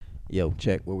Yo,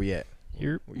 check. Where we at?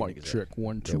 Here, Where you mic niggas check at?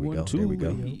 1 There 2 we 1 go. 2. There we go.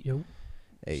 Yo.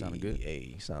 Hey, Sounding good.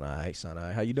 Hey, sound all right. Sound all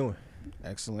right. How you doing?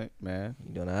 Excellent, man.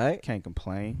 You doing all right? Can't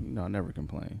complain. You know, I never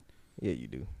complain. Yeah, you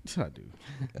do. I do.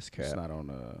 That's It's crap. not on.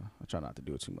 I try not to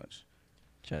do it too much.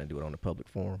 Trying to do it on the public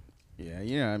forum.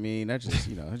 Yeah. I mean, that just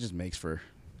it just makes for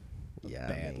Yeah,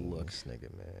 bad look. This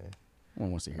nigga, man. no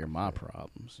one wants to hear my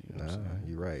problems. You know what I'm Nah, saying?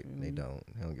 you're right. They Mhm. don't.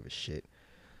 They don't give a shit.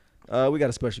 We got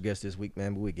a special guest this week,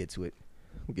 man, but we'll get to it.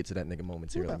 We'll get to that nigga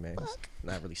momentarily, man. It's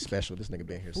not really special. This nigga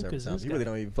been here several is times. this He really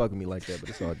guy? don't even fuck with me like that, but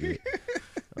it's all good.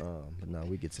 But no,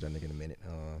 we get to that nigga in a minute.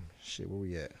 Shit, where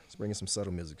we at? Let's bring in some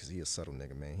subtle music because he a subtle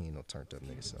nigga, man. He ain't no turned up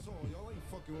nigga, so. Y'all ain't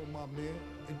fucking with my man.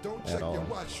 And don't At check all. your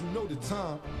watch, you know the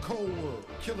time. Cold World,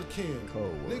 Killer Ken. Cold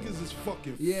World. Niggas is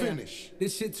fucking Yeah, finished.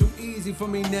 this shit too easy for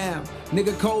me now.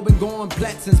 Nigga Cole been going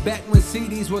plat since back when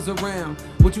CDs was around.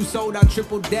 What you sold, I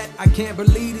tripled that. I can't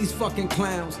believe these fucking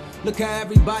clowns. Look how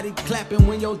everybody clapping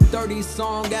when your 30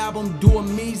 song album do a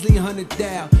measly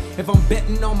 100,000. If I'm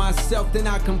betting on myself, then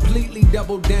I completely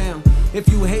double down. If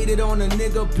you hated on a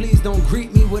nigga, please don't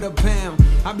greet me with a pound.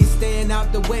 I be staying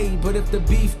out the way, but if the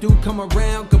beef do come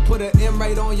around, could put an M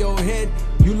right on your head.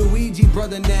 You Luigi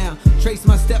brother now. Trace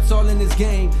my steps all in this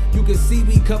game. You can see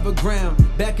we cover ground.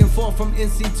 Back and forth from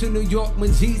NC to New York when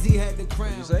Jeezy had the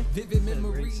crown. you say? Vivid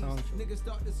memories. song. Niggas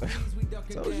start to squeeze, we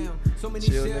ducking Told you. down. So many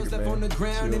Chill shells nigga, left man. on the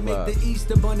ground Chill and make vibes. the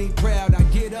Easter Bunny proud. I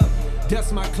get up,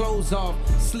 dust my clothes off.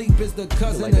 Sleep is the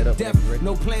cousin light that of up, death. nigga, Rick.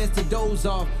 No plans to doze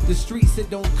off. The streets it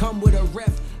don't come with a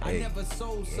ref. I Hey. never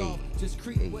sold soft. Just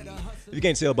creep with a hustle. If you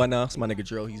can't tell by now, it's my nigga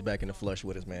Drill. He's back in the flush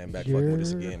with us, man. Back fucking with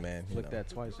us again, man. You Look know. that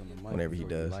twice on the mic. Whenever he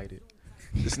before you does. light it.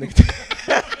 This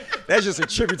nigga. That's just a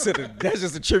tribute to the. That's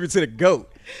just a tribute to the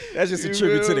goat. That's just a You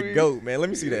tribute to feel the me? goat, man. Let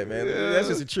me see that, man. That's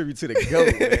just a tribute to the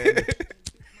goat, man.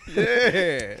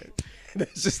 Yeah.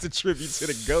 That's just a tribute to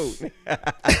the goat.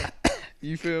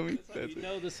 You feel me? You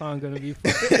know the song gonna be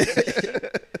fun.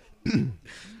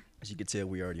 As you can tell,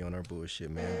 we already on our bullshit,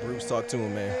 man. Bruce, talk to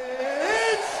him, man.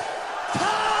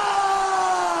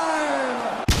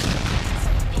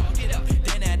 Park it up,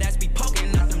 then that ass be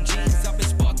poking up. Them jeans up and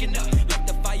sparking up. Like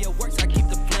the fireworks, I keep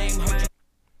the flame hurting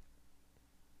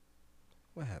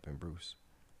What happened, Bruce?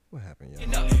 What happened,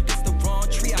 y'all? up. It's the wrong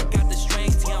tree, I got the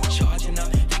strings, yeah, I'm charging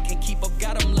up. They can't keep up,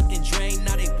 got them looking drained,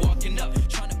 now they walking up.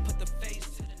 Trying to put the face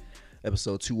to the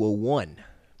Episode 201.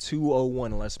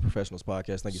 201 Unless Professionals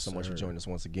Podcast. Thank you so much for Sir. joining us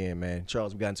once again, man.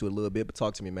 Charles, we got into it a little bit, but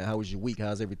talk to me, man. How was your week?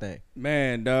 How's everything?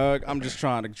 Man, Doug, I'm just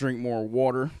trying to drink more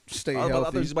water, stay I thought you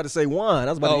healthy. was about to say wine.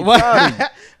 I was about to Oh, be proud of you.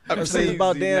 I'm I'm saying it's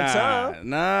about damn time.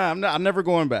 Nah, I'm never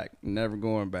going back. Never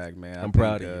going back, man. I'm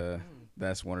proud of you.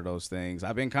 That's one of those things.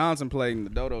 I've been contemplating the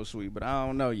Dodo Sweet, but I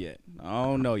don't know yet.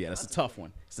 It's a tough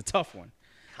one. It's a tough one.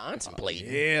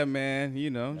 Contemplating. Yeah, man. You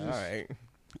know, All just right.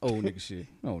 old nigga shit.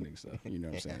 Old nigga stuff. You know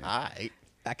what I'm saying? All right.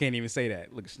 I can't even say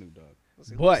that. Look at Snoop Dogg.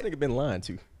 This But nigga been lying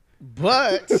to.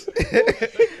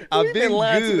 I've been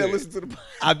lying to that good. listen to the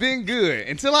I've been good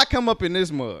until I come up in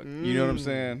this mug. You know what I'm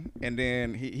saying? And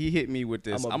then he hit me with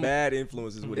this. I'm a bad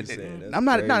influence is what he's saying. That's I'm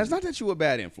not. crazy. No, it's not that you a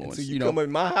bad influence. Until you, know, come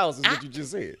in my house is what you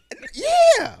just said.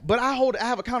 yeah, but I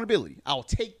have accountability. I'll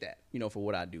take that, for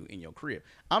what I do in your crib.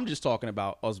 I'm just talking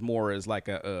about us more as like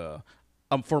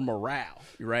for morale,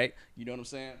 right? You know what I'm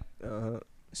saying? Uh-huh.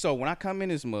 So when I come in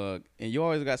this mug, and you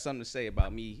always got something to say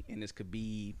about me and this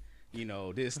Khabib,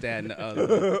 this, that, and the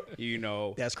other,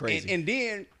 That's crazy. And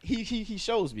then he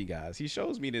shows me, guys. He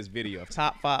shows me this video of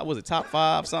top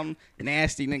five something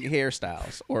nasty nigga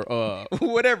hairstyles or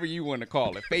whatever you want to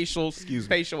call it, facial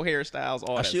hairstyles.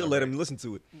 All I that should stuff, let right? him listen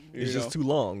to it. It's You just know? too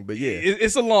long, but yeah.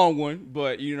 It's a long one,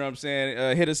 but you know what I'm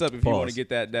saying. Hit us up if you want Pause. to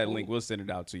get that link. We'll send it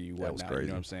out to you. That was Whatnot, you crazy.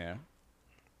 know what I'm saying.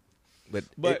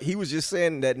 But he was just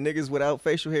saying that niggas without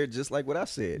facial hair, just like what I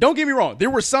said. Don't get me wrong. There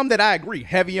were some that I agree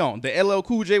heavy on. The LL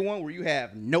Cool J one where you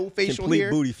have no facial Complete hair,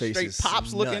 booty straight faces.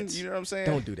 pops looking. Nuts. You know what I'm saying?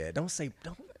 Don't do that. Don't do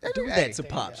Hey, that to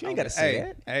Pops. You ain't got to say hey,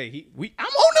 that. Hey, I'm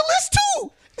on the list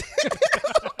too.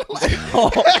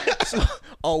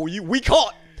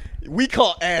 We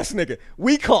caught ass nigga.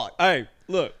 We caught. Hey,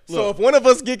 look. So if one of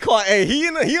us get caught, hey, he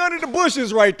under the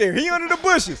bushes right there. He under the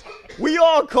bushes. We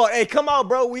all caught. Hey, come out,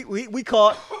 bro. We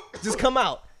caught. Just come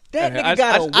out. That Hey, nigga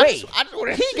got away. I just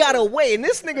wanna- He got away, and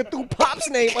this nigga threw Pop's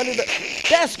name under the.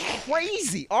 That's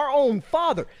crazy. Our own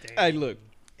father. Hey, look.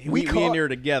 We in caught- there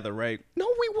together, right? No,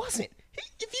 we wasn't.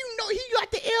 If you know, he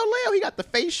got the LL. He got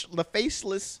the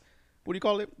faceless. What do you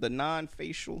call it? The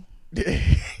non-facial.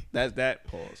 That's that.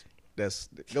 Pause.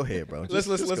 Go ahead, bro. Let's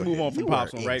Just go move ahead. on from You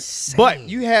Pops are one, right? insane. But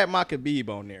you had my Khabib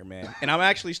on there, man, and I'm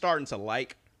actually starting to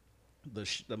like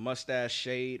the mustache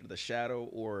shade, the shadow,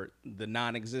 or the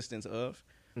non-existence of.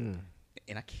 And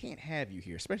I can't have you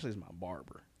here, especially as my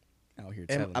barber. out here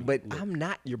Am- telling me. but look, I'm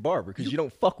not your barber because you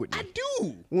don't fuck with me. I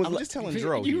do. When was I'm la- just telling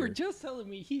Dro You were here. just telling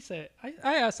me. He said,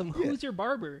 I asked him, who's your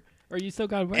barber? Or you still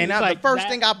got a barber? And He's the like, first "That-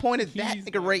 thing I pointed, that he's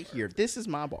nigga my right barber." here. This is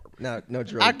my barber. No,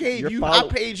 Dre. I gave your you, follow-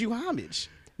 I paid you homage.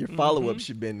 Your follow-up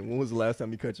should been, when was the last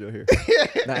time you cut your hair?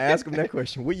 Now ask him that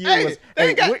question. What year Hey, was? they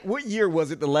Hey, got- what year was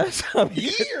it the last time?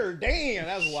 You cut- Year, damn,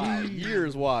 that's wild.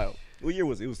 Year's wild. What year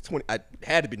was it? It was 20. I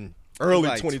had to been early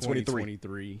Like 2023.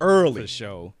 2023. Early. For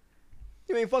show.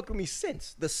 You ain't fucked with me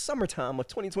since the summertime of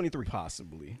 2023.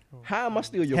 Possibly. How am I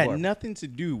still your Had barber? nothing to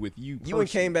do with you. You ain't personally.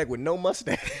 came back with no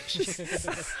mustache.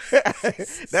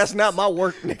 That's not my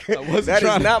work, nigga. I wasn't That is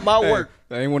trying to- not my Hey, work.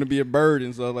 I didn't want to be a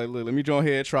burden, so like, look, let me go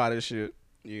ahead, try this shit.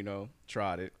 You know,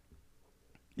 tried it.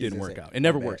 Didn't work insane. out. It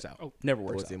never My works bad. out. Never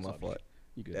works What's out. in my So, fault?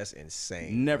 You good. That's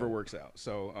insane. Never works out.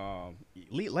 So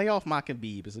lay off my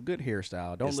Khabib. It's a good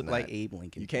hairstyle. Don't It's look not. like Abe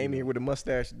Lincoln. You came here with a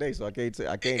mustache today, so I can't.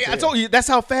 I can't. Yeah, I tell. told you that's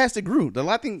how fast it grew. The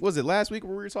last thing was it last week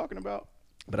where we were talking about.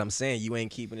 But I'm saying you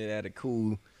ain't keeping it at a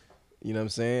cool. You know what I'm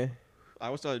saying? I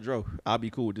was telling Dro, I'll be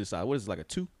cool with this side. What is it, like a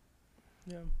 2?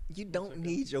 Yeah. You don't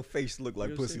need your face to look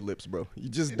like pussy lips, bro. You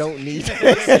just don't need.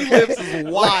 Pussy lips is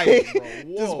wild,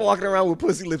 bro. Just walking around with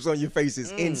pussy lips on your face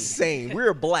is insane.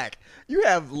 We're black.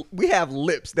 We have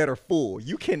lips that are full.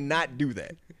 You cannot do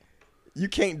that. You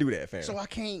can't do that, fam. So I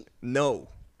can't. No.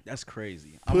 That's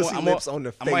crazy. Pussy lips on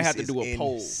the face I might have to is do a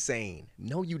poll. insane.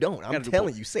 No, you don't. I'm Gotta do a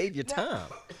telling poll. you, save your time.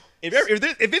 If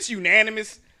it's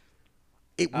unanimous,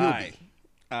 It will all be. right,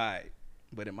 all right,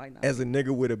 but it might not. As a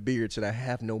nigga with a beard, should I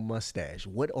have no mustache?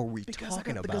 What are we because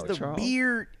talking about, because the Charles?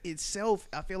 beard itself,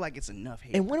 I feel like it's enough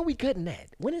hair. And when are we cutting that?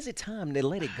 When is it time to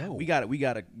let it go? we got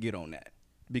to get on that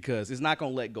because it's not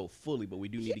gonna let go fully, but we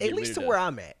do need to get at least rid to of where that.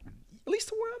 I'm at. At least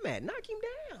to where I'm at. Knock him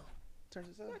down.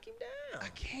 Knock him down. I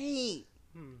can't.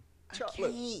 Charles, I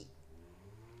look, can't.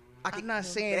 I I'm not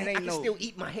saying it I ain't can no. still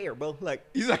eat my hair, bro. Like,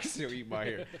 He's like still eat my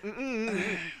hair.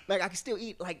 like I can still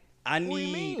eat. Like, I what do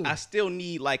you mean? I still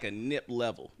need like a nip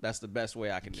level. That's the best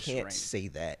way I can restrain. Can't say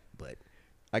that, but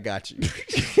I got you.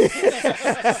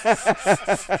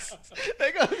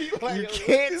 They gonna be like, You "Yo,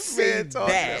 can't this say man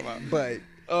talking that, about?" but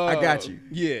I got you.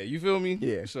 Yeah, you feel me?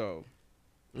 Yeah. So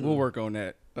we'll work on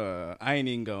that. I ain't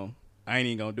even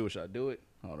gonna do it. Should I do it?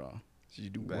 Hold on. Should you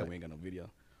do that? We ain't got no video.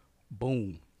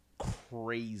 Boom.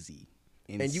 Crazy.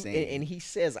 And Insane. you and he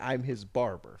says I'm his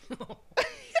barber.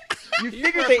 You He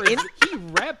figure the he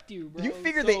repped you, bro. you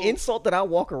figure so, the insult that I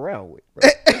walk around with. Bro.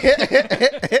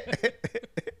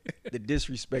 The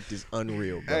disrespect is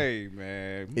unreal, bro. Hey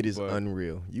man, It is but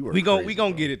unreal. You are we gonna crazy, gonna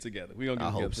bro. get it together. We gonna get I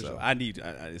it together hope for so. sure. I need.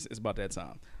 It's about that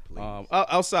time.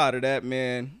 Outside of that,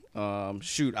 man.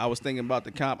 Shoot, I was thinking about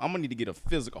the comp. I'm gonna need to get a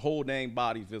physical, whole dang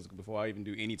body physical before I even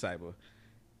do any type of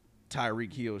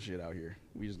Tyreek Hill shit out here.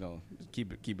 We just gonna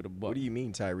keep it a buck. What do you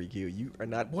mean, Tyreek Hill? You are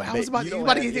not. Boy, I was about you to don't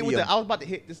hit have hit any with of- the. I was about to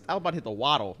hit this. I was about to hit the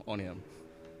waddle on him.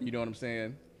 You know what I'm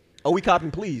saying? Oh, we copping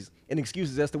pleas and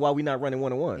excuses as to why we not running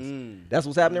one-on-ones. That's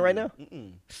what's happening right now.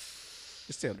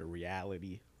 Just tell the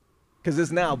reality. Because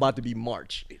it's now about to be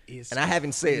March, is and I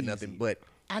haven't said crazy. nothing. But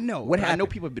I know. What but I know happened?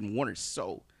 people have been wondering.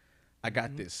 So, I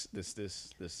got this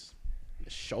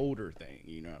shoulder thing.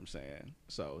 You know what I'm saying?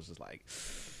 So it's just like,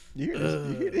 you hear this?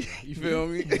 You hear this? you feel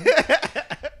me?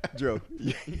 Joe,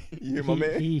 you hear my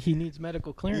man? He needs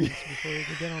medical clearance before he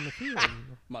can get on the field.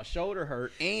 My shoulder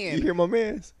hurt, You and hear my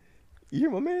man's? You hear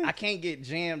my man? I can't get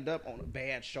jammed up on a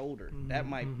bad shoulder. That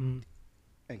might ain't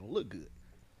gonna look good.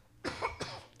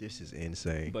 This is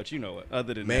insane. But you know what?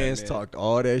 Other than Man's that, man, talked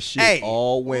all that shit Hey,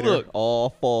 all winter, look.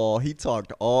 all fall. He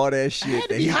talked all that I shit. had to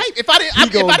that be he- hyped. If I didn't, he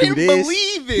if gonna I do didn't this,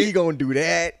 believe he it, gonna do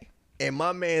that. And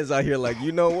my man's out here like,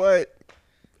 you know what?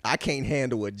 I can't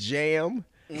handle a jam.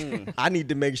 I need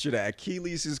to make sure that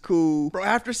Achilles is cool. bro.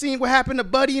 After seeing what happened to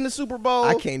Buddy in the Super Bowl,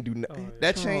 I can't do nothing.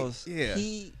 That Charles, changed. Yeah.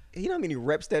 He know how many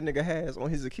reps that nigga has on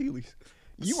his Achilles.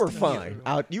 You were fine.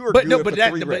 You were But good no, for but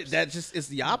that, 3 but reps. that just it's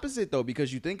the opposite though,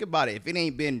 because you think about it. If it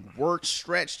ain't been worked,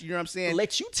 stretched, you know what I'm saying?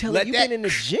 Let you tell let him you've that- been in the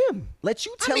gym. Let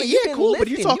you tell I mean, him yeah, you've been cool. lifting. But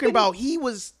you're You talking been- about he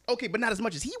was okay, but not as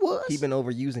much as he was. he been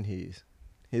overusing his.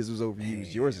 His was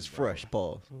overused. Yours is fresh.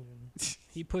 Pause.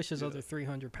 He pushes other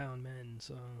 300-pound men.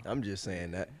 So I'm just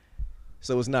saying that.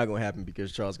 So it's not gonna happen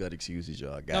because Charles got excuses,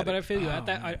 y'all. Got no, it. but I feel you. At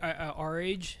that, at our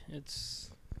age,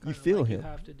 it's You kinda feel like him. You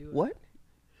have to do it. What?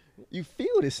 You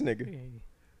feel this nigga?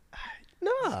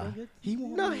 Nah. He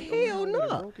won't No, leave hell alone with a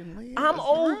no. broken leg. I'm That's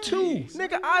old right. too,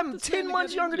 nigga. I'm 10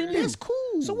 months younger than you. That's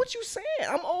cool. So what you saying?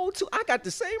 I'm old too. I got the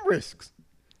same risks.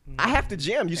 I have to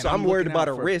jam you, so I'm I'm worried looking about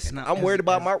a out for- risk. and I'm worried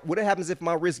about my. What happens if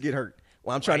my wrist get hurt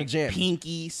while I'm trying to jam? you?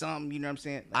 Pinky, something, you know what I'm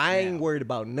saying? Like, I ain't now. worried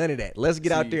about none of that. Let's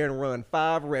get out See. there and run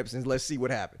 5 reps and let's see what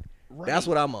happens. That's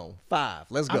what I'm on. 5.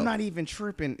 Let's go. I'm not even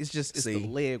tripping. It's just it's See? the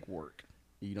leg work.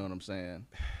 You know what I'm saying?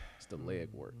 It's the leg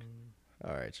work.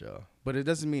 All right, y'all. But it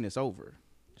doesn't mean it's over.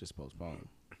 Just postpone.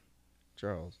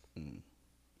 Charles.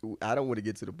 I don't want to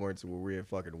get to the point where we're in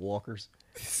fucking walkers,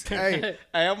 hey,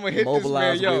 I'm gonna hit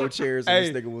mobilized this man, yo. wheelchairs, and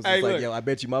Hey, this nigga was hey, just like, look. yo, I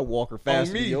bet you my walker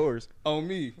faster than yours. On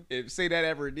me. If say that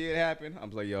ever did happen,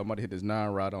 I'm like, yo, I'm about to hit this 9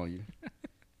 rod on you.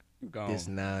 You gone. This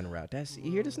 9 route.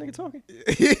 You hear this nigga talking?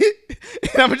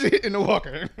 And I'm just hitting the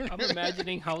walker. I'm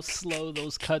imagining how slow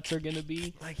those cuts are gonna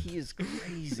be. Like he is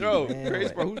crazy. Yo, man. crazy,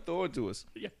 Like, bro. Who threw it to us?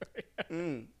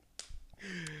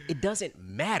 it doesn't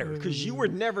matter because you were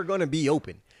never gonna be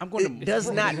open. I'm gonna- It does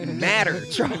not matter,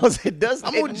 Charles. It does.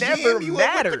 I'm It gonna never jam you up with the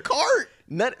mattered. cart.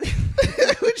 None.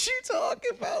 What you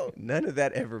talking about? None of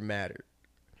that ever mattered.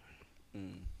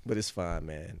 But it's fine,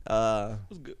 man.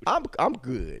 good? I'm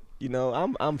good. You know,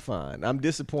 I'm fine. I'm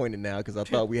disappointed now because I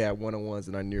thought we had one-on-ones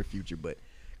in our near future, but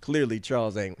clearly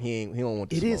Charles he don't want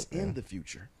the It smoke. is man. in the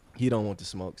future. He don't want the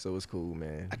smoke, so it's cool,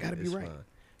 man. I gotta be It's right. fine.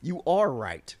 You are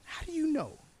right. How do you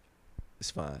know?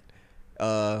 It's fine.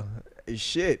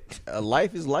 Shit.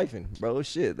 Life is lifing, bro.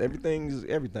 Shit. Everything is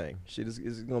everything. Shit is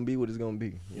gonna be what it's gonna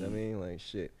be. You know what I mean? Like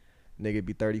shit. Nigga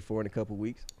be 34 in a couple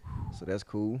weeks, so that's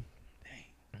cool.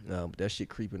 But that shit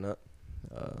creeping up.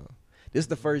 This is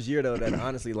the first year though that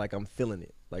honestly like I'm feeling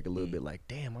it like a little bit. Like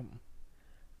damn,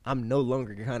 I'm no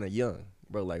longer kind of young,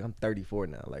 bro. Like I'm 34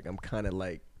 now. Like I'm kind of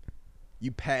like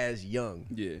you pass young.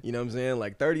 Yeah. You know what I'm saying?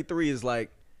 Like 33 is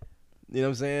like. You know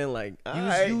what I'm saying? Like, you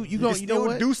alright, know can what?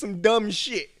 still do some dumb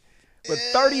shit. But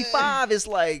 35 is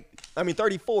like,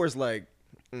 34 is like,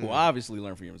 Well, obviously,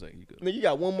 learn from your mistake. You good. nigga, you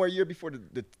got one more year before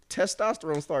the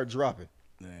testosterone start dropping.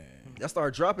 I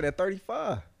started dropping at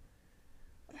 35.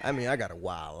 I mean, I got to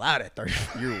wild out at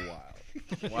 35. You're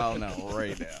wild. Wild now,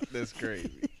 right now. That's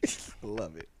crazy.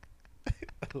 Love it.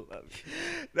 Love it.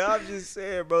 No, I'm just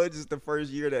saying, bro, it's just the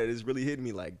first year that it's really hitting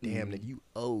me like, damn, nigga, you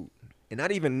old. And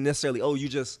not even necessarily old,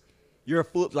 you're a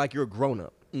full, like you're a grown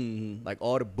up. Like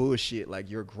all the bullshit, like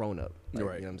you're a grown up. Like,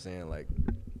 Right. You know what I'm saying? Like,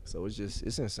 so it's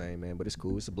insane, man, but it's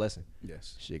cool. It's a blessing.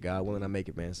 Yes. Shit, God willing, I make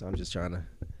it, man. So I'm just trying to,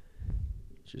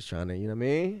 you know what I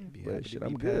mean? Be But happy to shit, be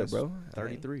I'm good, past bro.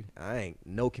 33. I ain't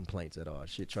no complaints at all.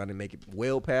 Shit, trying to make it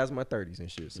well past my 30s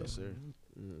and shit. So Yes, sir.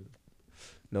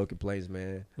 no complaints,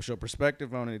 man. What's your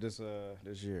perspective on it this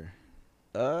year?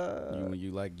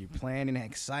 You planning,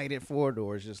 excited for it,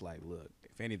 or it's just like, look,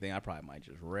 if anything, I probably might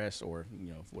just rest, or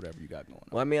whatever you got going on.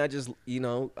 Well, I mean, I just,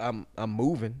 I'm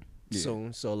moving Yeah.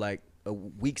 soon. So like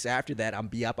weeks after that, I'm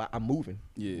moving.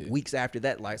 Yeah. Weeks after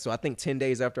that, like, so I think 10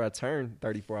 days after I turn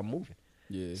 34, I'm moving.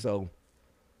 Yeah. So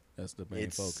That's the main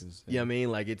it's, focus. you know what I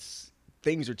mean? Like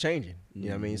things are changing. You know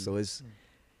what I mean? So it's,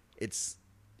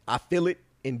 I feel it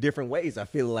in different ways. I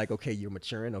feel like, okay, you're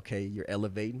maturing. Okay, you're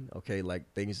elevating. Okay,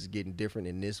 like things is getting different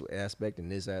in this aspect, in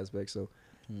this aspect. So,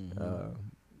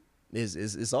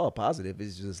 it's all positive.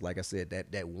 It's just like I said,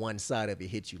 that one side of it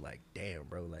hits you like, damn,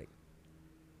 bro, like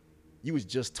you was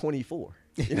just 24.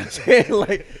 You know what I'm saying?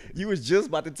 Like you was just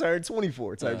about to turn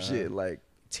 24 type shit. Like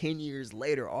 10 years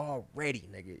later already,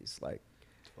 nigga. It's like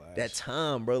that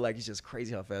time, bro. Like it's just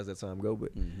crazy how fast that time go.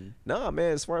 But nah,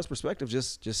 man, as far as perspective,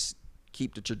 just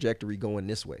keep the trajectory going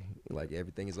this way. Like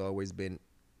everything has always been,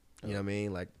 you know what I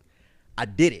mean? Like I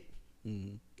did it.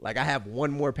 Like I have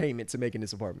one more payment to make in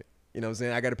this apartment. You know what I'm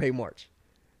saying? I got to pay March.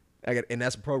 And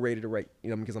that's prorated rate,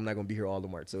 because I'm not going to be here all the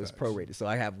March. So it's prorated. So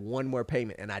I have one more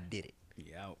payment and I did it.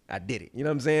 Yeah. I did it. You know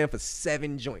what I'm saying? For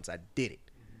 7 joints, I did it.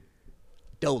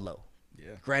 Dolo.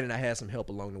 Yeah. Granted, I had some help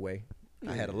along the way.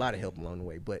 I had a lot of help along the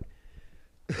way, but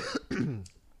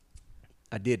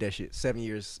I did that shit. 7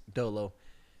 years dolo,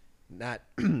 not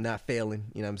failing.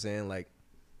 You know what I'm saying? Like,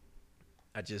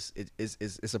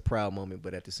 it's a proud moment,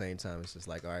 but at the same time, it's just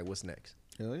like, all right, what's next?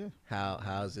 Hell yeah.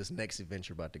 How's this next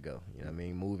adventure about to go? You know what I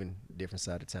mean? Moving different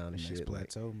side of town and Next shit. Like,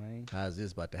 plateau, man. how's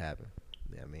this about to happen?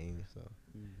 You know what I mean? So,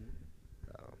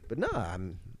 but no,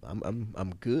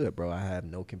 I'm good, bro. I have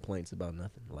no complaints about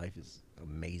nothing. Life is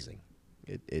amazing.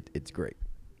 It's great.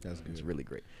 That's good. It's really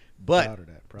great. But Proud of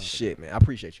that, proud of shit, man, I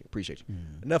appreciate you.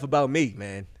 Enough about me,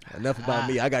 man. Enough about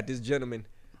me. I got this gentleman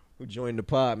who joined the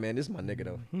pod, man. This is my nigga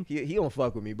though. He don't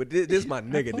fuck with me, but this is my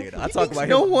nigga though. I talk about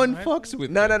No him. one fucks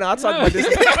with No. I talk about this.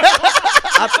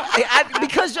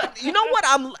 Because you know what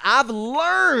I've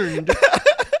learned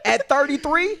at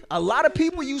 33, a lot of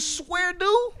people you swear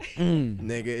do,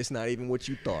 nigga, it's not even what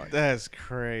you thought. That's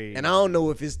crazy. And I don't know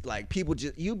if it's like people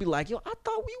just you be like, yo, I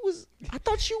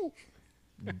thought you.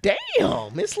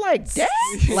 Damn, it's like that.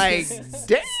 Like,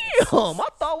 damn, I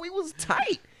thought we was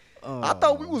tight. I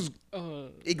thought we was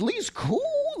at least cool,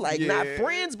 like not Yeah.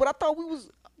 friends, but I thought we was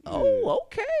oh,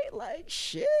 okay, like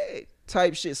shit,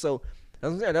 type shit. So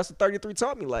that's what 33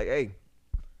 taught me. Like, hey,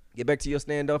 get back to your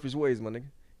standoffish ways, my nigga.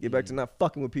 Get back to not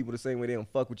fucking with people the same way they don't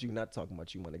fuck with you. Not talking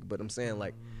about you, my nigga. But I'm saying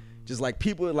like, just like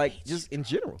people like just in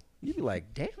general. You be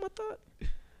like, damn, I thought.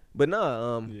 But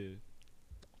nah,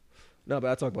 no, but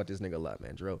I talk about this nigga a lot,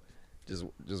 man. Dro, just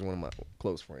one of my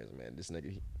close friends, man. This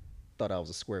nigga he thought I was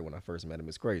a square when I first met him.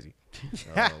 It's crazy.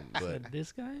 But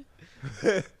This guy?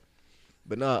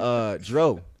 but nah,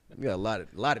 Dro, you got a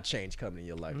lot of change coming in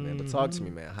your life, man. But talk to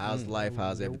me, man. How's life?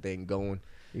 How's everything going?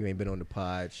 You ain't been on the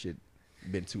pod, shit.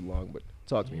 Been too long, but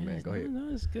talk to me, man. Go ahead.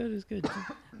 No, it's good. It's good.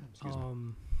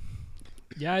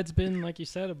 Yeah, it's been like you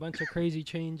said, a bunch of crazy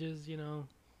changes. You know,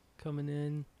 coming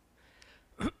in.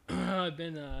 I've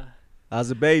been How's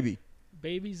the baby?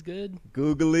 baby's good.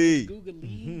 Googly.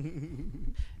 Googly.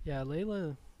 Yeah,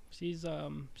 Layla, she's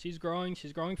growing.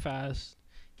 She's growing fast.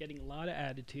 Getting a lot of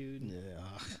attitude. Yeah.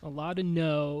 A lot of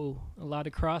no. A lot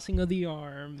of crossing of the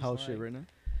arms. How's shit right now?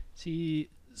 She's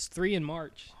 3 in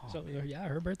March. So yeah,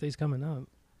 her birthday's coming up.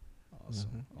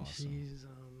 Awesome. Awesome.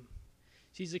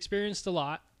 She's experienced a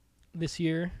lot this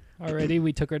year already.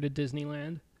 We took her to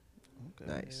Disneyland.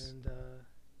 Okay. Nice. And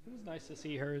it was nice to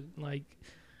see her like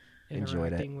Enjoy that.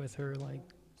 interacting with her like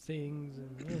things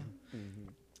and yeah.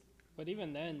 But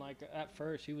even then, like at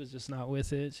first she was just not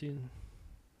with it.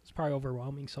 It's probably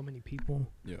overwhelming, so many people.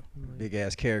 Yeah. Like, Big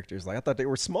ass characters. Like I thought they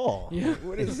were small. Yeah. Like,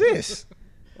 what is this?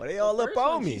 Why they all up first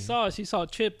on one me? She saw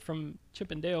Chip from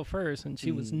Chip and Dale first, and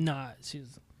she was not. She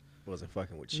was Wasn't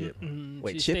fucking with Chip. she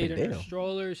Wait, Chip stayed and in her Dale.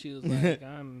 stroller. She was like,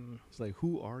 I'm. It's like,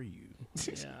 who are you?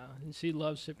 Yeah, and she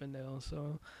loves Chip and Dale.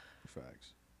 So,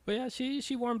 Facts. but yeah,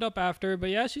 she warmed up after. But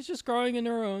yeah, she's just growing in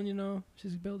her own. You know,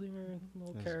 she's building her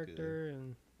little That's character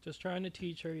and just trying to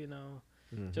teach her. You know,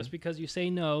 Mhm. just because you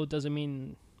say no doesn't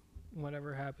mean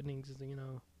whatever happenings is, you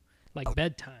know, like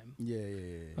bedtime. Yeah.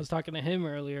 I was talking to him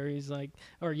earlier. He's like,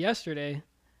 or yesterday,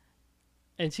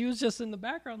 and she was just in the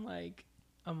background. Like,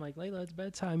 I'm like, Layla, it's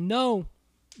bedtime. No,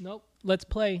 nope, let's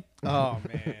play. Oh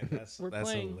man, that's We're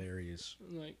playing. hilarious.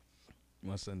 I'm like,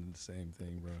 My son did the same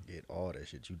thing, bro. Get all that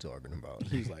shit you talking about.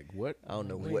 He's like, what? I don't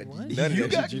know Wait, what. what? None You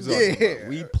of that got- shit you talking yeah. about.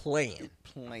 We playing.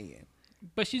 Playing.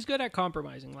 but she's good at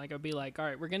compromising. Like, I'll be like, all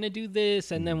right, we're gonna do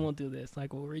this, and then we'll do this.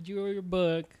 Like, we'll read you your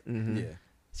book. Mm-hmm. Yeah.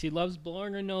 She loves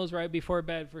blowing her nose right before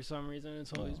bed for some reason.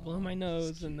 It's always blow my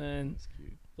nose and then That's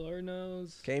cute. blow her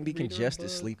nose. Can't be read her a congested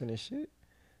book. sleeping and shit.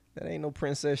 That ain't no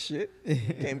princess shit.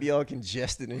 Can't be all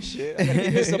congested and shit. I gotta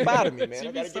get this up out of me, man. She'd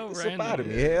I be gotta so get this up out of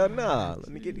me. random. Hell nah. Let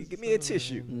me give me a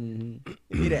tissue.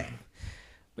 Give me that.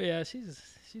 But yeah,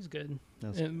 she's good.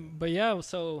 That's But yeah,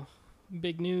 so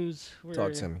big news. We're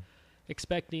Talk to me.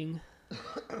 expecting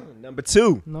Number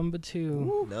 2. number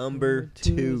 2. Number is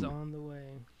 2. on the way.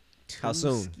 How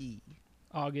soon?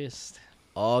 August.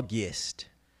 August.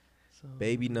 So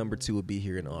Baby number 2 will be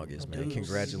here in August, man. Yes.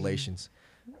 Congratulations.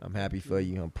 I'm happy for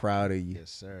you. I'm proud of you. Yes,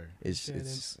 sir.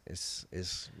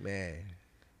 It's man.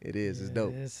 It is. It's yeah,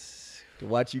 dope. it's- To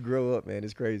watch you grow up, man,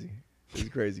 it's crazy. It's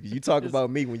crazy. 'Cause you talk about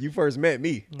me when you first met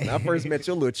me. When I first met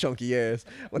your little chunky ass.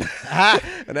 When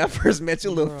I first met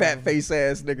your little fat face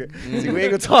ass nigga. See, we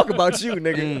ain't gonna talk about you,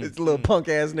 nigga. It's a little punk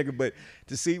ass nigga. But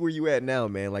to see where you at now,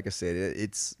 man, like I said,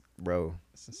 it's bro.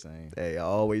 It's insane. Hey, I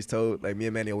always told, like me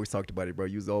and Manny always talked about it, bro.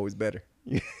 You was always better.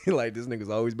 Like this nigga's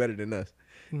always better than us.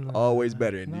 Nah, Always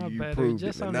better, and not you better, proved it.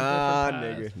 just Man. on a Nah,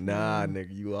 different nigga. path. Nah,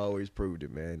 nigga. You always proved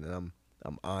it, man. And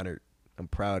I'm honored. I'm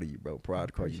proud of you, bro. Proud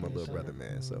to call you my Appreciate little that. brother,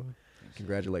 man. So,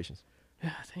 congratulations.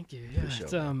 Yeah, thank you. Yeah, sure,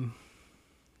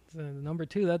 it's number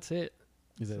 2. That's it.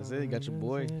 Is that it? You got your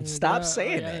boy. Stop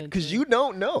saying that, because you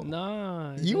don't know.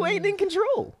 Nah, You ain't in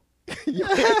control.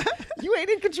 you ain't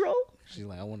in control. She's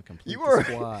like, I want to complete You the are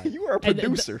squad. you are a And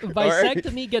producer. all right?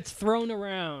 Vasectomy gets thrown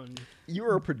around, You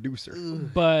are a producer.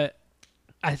 but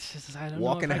I don't know.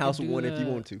 Walk in if the I house could with do one if you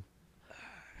that. want to.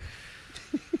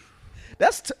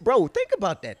 Bro. Think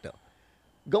about that though.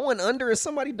 Going under is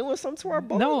somebody doing something to our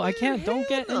bone. No, I Man, can't. Don't hell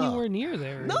get no. anywhere near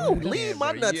there. No, leave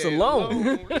my bro, nuts yeah,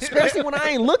 alone. Especially when I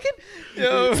ain't looking.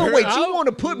 So wait, you want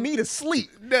to put me to sleep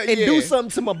and do yeah. something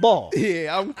to my ball?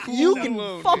 Yeah, I'm cool. You can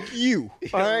alone, fuck man. you.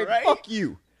 All right? right? Fuck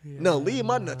you. No, leave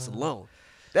my nuts alone.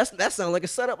 That sounds like a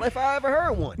setup if I ever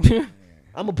heard one.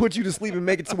 I'm gonna put you to sleep and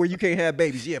make it to where you can't have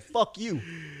babies. Yeah, fuck you.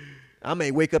 I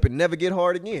may wake up and never get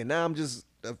hard again. Now I'm just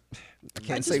I I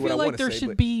can't just say what I feel like want to there say. should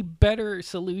But be better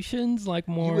solutions, like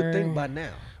more. you would think by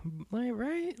now. like,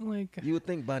 right? Like, You would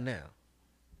think by now.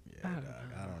 Yeah, dog,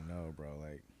 I don't know, bro.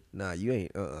 Like, Nah, you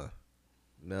ain't. Nah.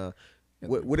 Yeah,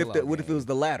 What the if pull-out what if it game. was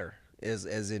the latter, as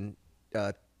in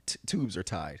tubes are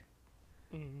tied?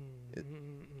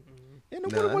 And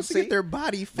nobody Nah, wants to see? get their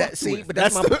body fucked That, see, with. but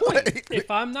that's my point.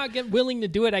 If I'm not willing to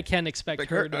do it, I can't expect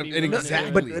her to be willing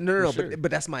exactly. to do it. But no, For sure.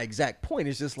 but that's my exact point.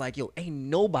 It's just like, yo, ain't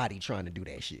nobody trying to do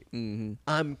that shit.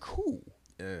 I'm cool.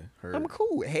 Yeah, I'm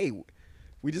cool. Hey,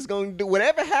 we just gonna do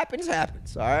whatever happens.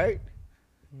 All right.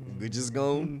 We just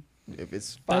gonna if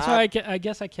it's That's why five, I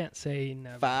guess I can't say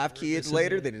never. 5 kids This is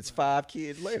later, it. then it's 5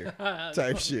 kids later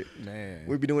type shit. Man.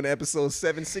 We'll be doing episode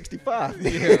 765.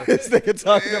 This nigga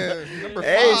talking about, Number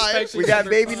hey, five. we got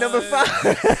baby number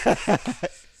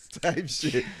 5 type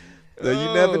shit. So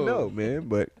you never Oh. know, man.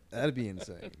 But That'd be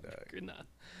insane, dog. Good enough.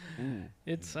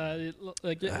 It's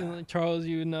like Charles,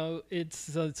 you know,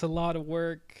 it's a lot of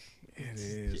work. It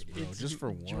is, bro. It's Just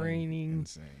for one. draining.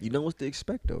 Insane. you know what to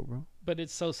expect, though, bro. But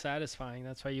it's so satisfying.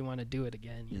 That's why you want to do it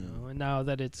again, you Mm. know. And now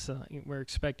that it's we're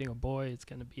expecting a boy, it's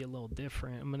gonna be a little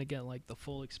different. I'm gonna get like the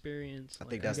full experience. I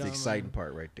Like, think that's the got exciting my-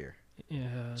 part right there.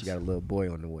 Yeah. You got a little boy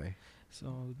on the way.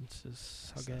 So it's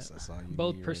just I'll get That's all you need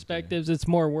both right there. perspectives. It's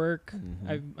more work.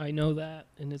 Mm-hmm. I know that,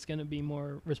 and it's gonna be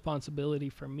more responsibility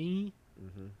for me.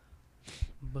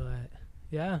 But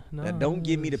yeah, no. Now, don't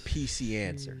give me the PC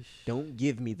answer. sheesh. Don't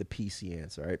give me the PC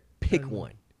answer. All right, pick Done.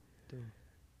 one. Done.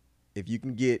 If you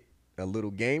can get a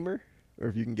little gamer, or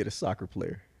if you can get a soccer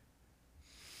player,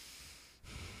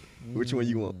 which one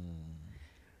you want?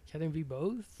 Can it be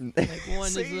both? Like one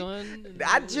is See? one. and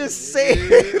I the just other-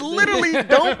 said, literally,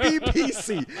 don't be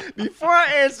PC. Before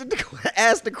I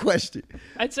ask the question.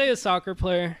 I'd say a soccer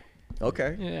player.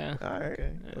 Okay. Yeah. All right.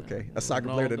 Okay. Okay. A soccer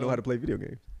player that know Ronaldo. how to play video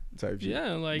games. Type shit.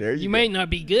 Yeah, like There you you may go. not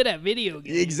be good at video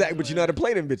games. Exactly, but you know how to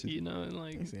play them bitches. You know, and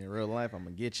like He said, in real life, I'm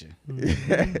gonna get you.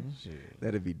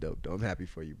 That'd be dope, though. I'm happy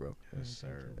for you, bro. Yes,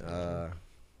 sir.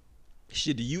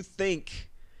 Shit, do you think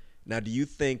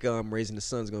raising the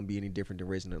son's gonna be any different than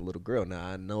raising a little girl? Now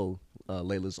I know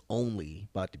Layla's only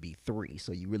about to be 3,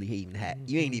 so you really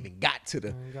you ain't even got to the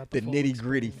ain't got the full nitty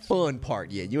gritty experience. fun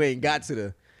part yet. You ain't got to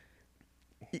the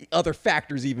other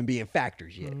factors even being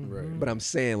factors yet. Right. But I'm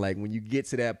saying, like, when you get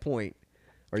to that point,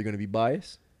 are you gonna be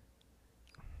biased?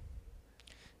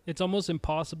 it's almost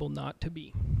impossible not to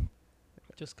be,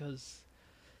 just because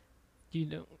you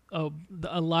know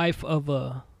a life of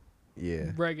a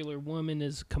Yeah. regular woman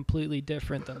is completely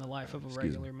different than the life of a Excuse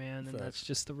me. regular man, and that's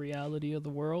just the reality of the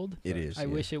world. It is. I yeah.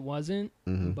 wish it wasn't,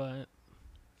 Mhm. but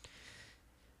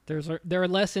there are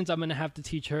lessons I'm gonna have to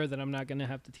teach her that I'm not gonna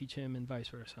have to teach him, and vice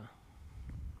versa.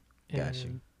 Gotcha.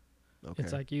 And Okay.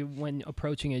 It's like when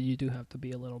approaching it, you do have to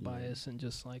be a little biased and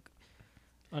just like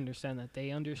understand that they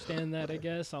understand that. I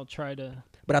guess I'll try to.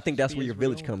 But I think that's be where as your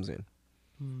village real. comes in.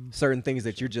 Mm, Certain things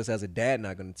that you're just as a dad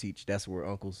not going to teach. That's where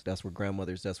uncles, that's where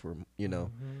grandmothers, that's where,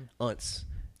 aunts,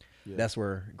 Yeah. that's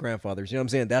where grandfathers, you know what I'm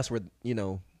saying? That's where,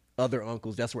 other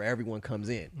uncles, that's where everyone comes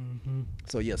in. mm-hmm.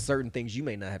 So, yeah, certain things you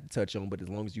may not have to touch on, but as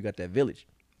long as you got that village,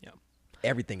 Yep.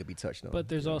 everything will be touched on. But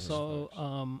there's also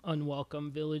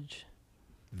unwelcome village,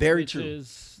 Very which true.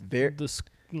 is Very-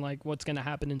 like what's gonna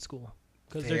happen in school,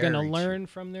 because they're gonna Very true. learn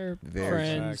from their Very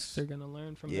friends. Facts. They're gonna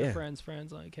learn from Yeah. their friends.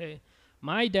 Like, hey,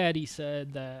 my daddy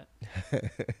said that.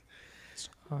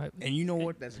 All right. And you know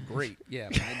what? That's great. Yeah,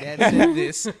 my dad said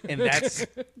this, and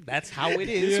that's how it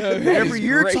is. Whatever is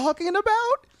you're great. talking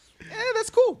about, that's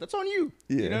cool. That's on you.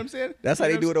 Yeah. You know what I'm saying? That's how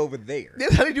You they know do what it over there. I'm saying?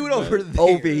 That's how they do it over there.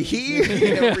 Over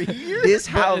here, Over here. this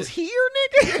house here,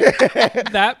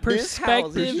 nigga. That This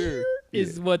house perspective here.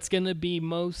 is what's gonna be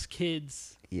most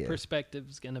kids' Yeah. perspective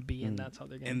is gonna be, and that's how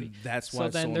they're gonna And be. that's why So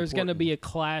it's then so there's gonna important. be a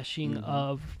clashing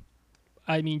of,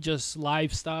 I mean, just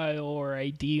lifestyle or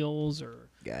ideals or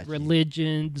Gotcha.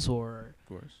 religions or Of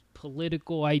course.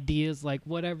 political ideas, like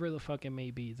whatever the fuck it may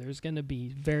be. There's gonna be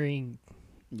varying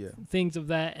Yeah. things of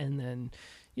that, and then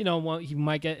you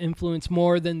might get influenced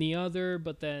more than the other,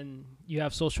 but then you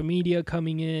have social media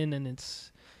coming in, and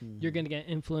you're gonna get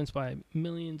influenced by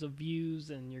millions of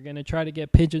views, and you're gonna try to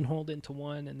get pigeonholed into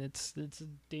one, and it's a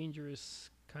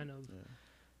dangerous kind of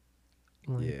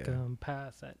Yeah.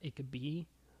 path that it could be.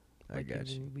 I Like, got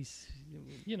you.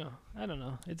 I don't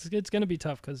know. It's gonna be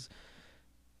tough because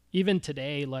even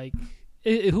today, like,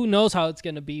 who knows how it's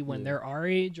gonna be when they're our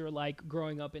age or like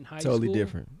growing up in high school. Totally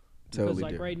different. Because Totally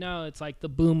like different. right now, it's like the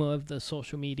boom of the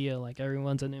social media. Like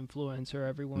everyone's an influencer.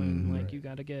 Everyone Mhm. like you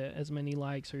got to get as many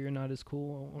likes or you're not as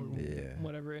cool or Yeah.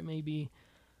 whatever it may be.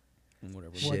 And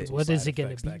whatever. Shit. What is it gonna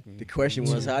effects be? that can- The question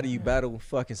was, how do you battle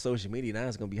fucking social media? Now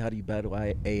it's gonna be, how do you battle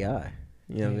AI?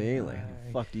 You know what I mean? Like, how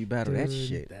the fuck do you battle that Dude,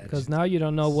 shit? Because now you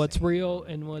don't know what's real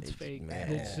and what's fake. mad,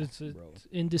 It's bro.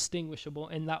 indistinguishable,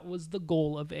 and that was the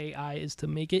goal of AI, is to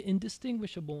make it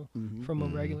indistinguishable from a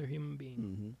regular human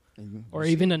being, And or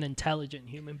even an intelligent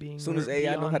human being. As soon as or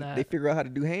AI know how beyond to, that. they figure out how to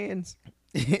do hands,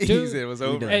 he Dude, said it was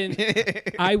over. And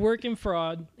I work in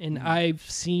fraud, and I've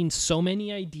seen so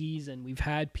many IDs, and we've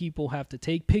had people have to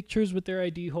take pictures with their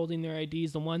ID, holding their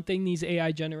IDs. The one thing these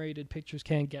AI generated pictures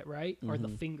can't get right are the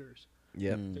fingers.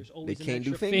 Yep. There's always They an can't do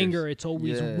extra fingers. finger. It's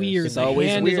always Yes. weird. It's The always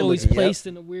hand weird is always looking. Yep. placed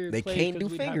in a weird They place. can't 'cause do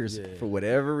we'd have- fingers Yeah. for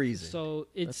whatever reason. So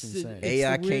it's That's insane.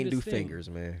 AI the can't do weirdest thing. fingers,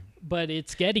 man. But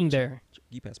it's getting there.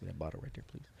 You pass me that bottle right there,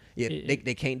 please. Yeah, It-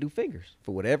 they can't do fingers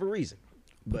for whatever reason.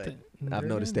 But the- I've they're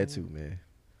noticed getting that too, man.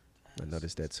 I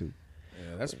noticed that too.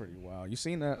 Yeah, that's pretty wild. You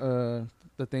seen that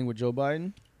the thing with Joe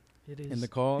Biden It is. in the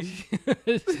calls?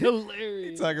 It's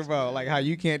hilarious. Talking about like how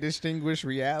you can't distinguish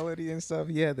reality and stuff.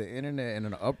 He had the internet in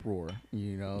an uproar.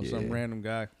 Some Yeah. random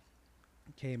guy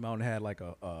came out and had like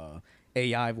a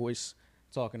AI voice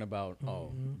talking about,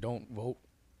 oh, don't vote.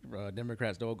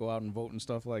 Democrats don't go out and vote and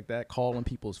stuff like that. Calling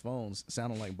people's phones,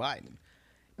 sounding like Biden.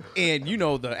 And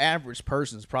the average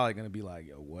person is probably gonna be like,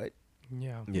 yo, what?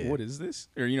 Yeah. Yeah. What is this?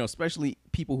 Or especially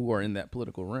people who are in that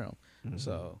political realm.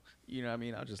 So I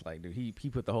mean, I was just like, dude, he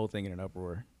put the whole thing in an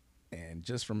uproar, and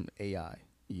just from AI,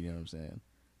 you know what I'm saying?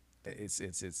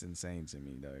 It's insane to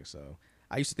me, though. So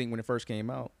I used to think when it first came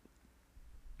out,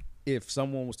 if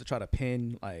someone was to try to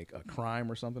pin like a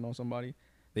crime or something on somebody,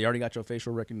 they already got your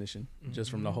facial recognition just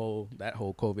from that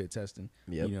whole COVID testing.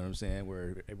 Yep. You know what I'm saying?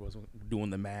 Where everyone's doing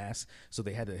the mask, so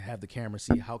they had to have the camera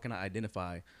see how can I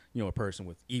identify a person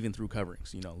with even through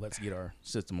coverings. Let's get our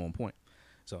system on point.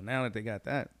 So now that they got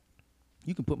that,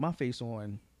 you can put my face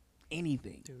on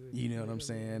anything. You know what I'm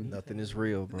saying? Nothing is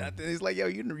real, bro. Nothing. It's like, yo,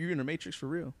 you're in the Matrix for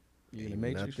real. You're in the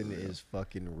Matrix. Nothing for real. is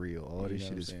fucking real. All You this know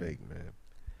shit what is I'm saying? fake, man.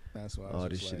 That's why. I was All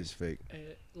just this shit like, is fake.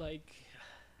 Like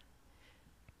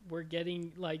we're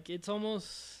getting like it's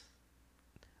almost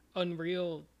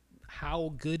unreal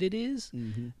how good it is,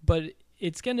 but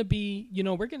it's gonna be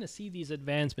we're gonna see these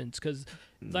advancements because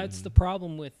that's the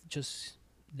problem with just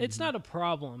it's not a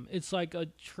problem, it's like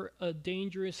a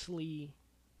dangerously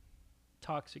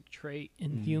toxic trait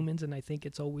in humans, and I think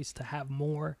it's always to have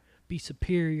more, be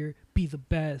superior, be the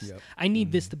best. Yep. I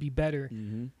need this to be better,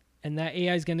 and that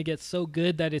AI is going to get so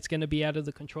good that it's going to be out of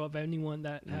the control of anyone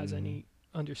that has any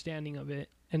understanding of it,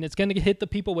 and it's going to hit the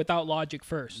people without logic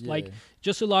first. Like Yeah.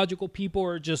 just illogical people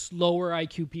or just lower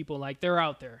IQ people, like they're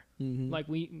out there. Like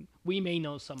we may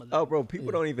know some of them. Oh, bro,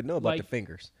 people don't even know about the Like-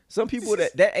 fingers. Some people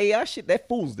that AI shit that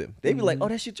fools them. They be like, "Oh,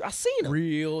 that shit, I seen him,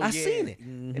 Real, I yeah. seen it."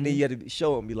 And then you got to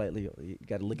show them, be like, "Leo, you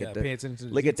got to look You at gotta pay attention to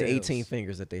the look at the details. 18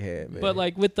 fingers that they had, man." But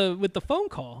like with the phone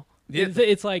call, Yeah.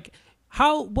 it's like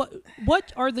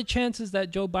what are the chances that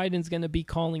Joe Biden's going to be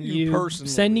calling You you, personally.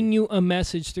 sending you a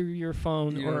message through your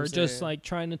phone, You know what or I'm just saying? like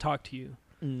trying to talk to you?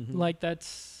 Like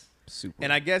that's super.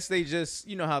 And I guess they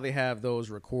just, how they have those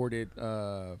recorded,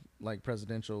 like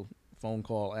presidential phone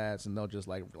call ads, and they'll just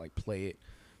like play it,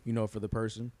 for the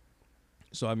person.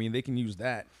 So I mean, they can use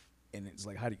that, and it's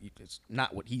like, it's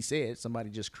not what he said. Somebody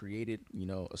just created,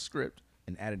 a script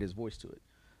and added his voice to it.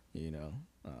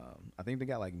 I think they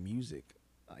got like music,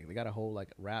 like they got a whole like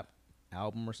rap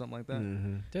album or something like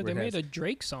that. they Where it made has- a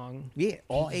Drake song. Yeah,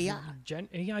 all AI.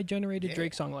 AI generated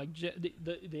Drake song. Like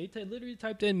they literally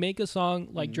typed in make a song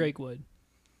like Drake would.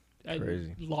 And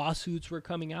Crazy. lawsuits were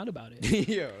coming out about it.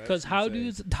 Yeah, Because how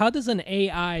does an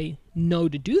AI know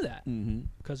to do that?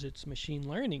 Because it's machine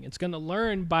learning. It's going to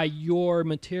learn by your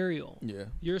material, Yeah.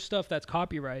 your stuff that's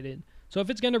copyrighted. So if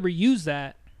it's going to reuse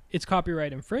that, it's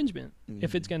copyright infringement.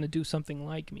 If it's going to do something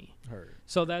like me, Heard.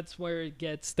 so that's where it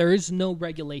gets. There is no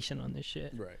regulation on this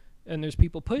shit, Right. and there's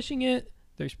people pushing it.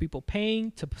 There's people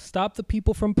paying to stop the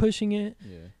people from pushing it.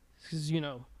 Yeah. Because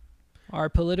our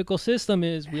political system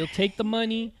is we'll take the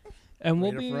money and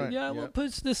we'll Right up be front, we'll yep.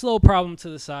 push this little problem to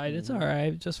the side. It's all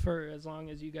right, just for as long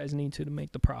as you guys need to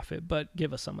make the profit, but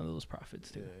give us some of those profits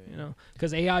too.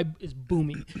 Because AI is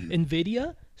booming.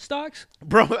 Nvidia stocks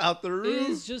Bro, out the roof.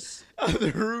 is just Out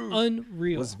the roof.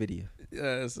 unreal. What's video?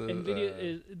 Yeah, it's a,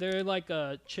 Nvidia they're like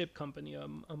a chip company, a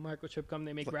microchip company.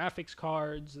 They make graphics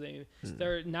cards.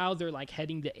 They're like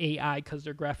heading to AI because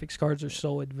their graphics cards are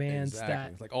so advanced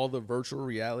exactly. Like all the virtual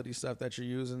reality stuff that you're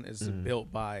using is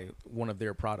built by one of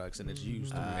their products, and it's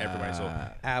used through everybody. So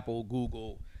Apple,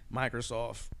 Google,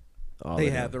 Microsoft, All they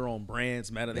of have them. their own brands.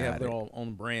 Meta, they have Got their it.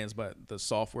 own brands, but the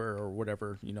software or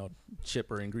whatever chip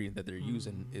or ingredient that they're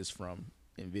using is from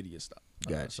Nvidia stuff.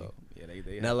 Gotcha. So yeah,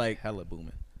 they Now, have like- hella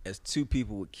booming. As two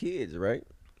people with kids, right?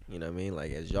 You know what I mean?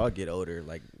 Like as y'all get older,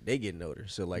 like they getting older.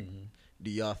 So like, do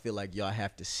y'all feel like y'all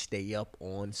have to stay up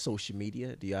on social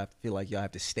media? Do y'all feel like y'all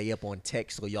have to stay up on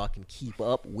tech so y'all can keep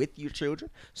up with your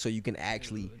children, so you can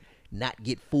actually not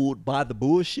get fooled by the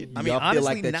bullshit? Do I mean, y'all feel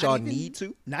like honestly, that not y'all even- need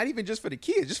to? Not even just for the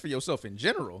kids, just for yourself in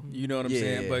general. You know what I'm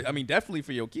saying? Yeah. But I mean, definitely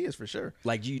for your kids for sure.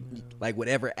 Like like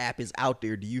whatever app is out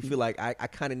there, do you feel like I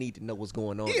kind of need to know what's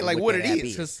going on? Yeah, and like what that it app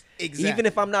is, 'cause exactly. Even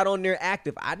if I'm not on there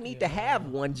active, I need to have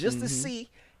one just to see.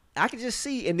 I can just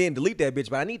see and then delete that bitch,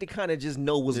 but I need to kind of just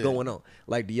know what's going on.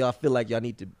 Like, do y'all feel like y'all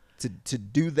need to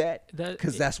do that?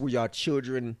 Because that's where y'all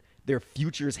children, their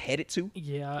future is headed to.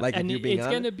 Yeah, like and if you're being it's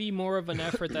honest, gonna be more of an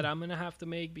effort that I'm gonna have to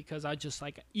make because I just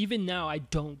like even now I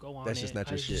don't go on. that's just it. not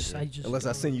your shit. Just, man. I just Unless I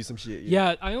don't. send you some shit.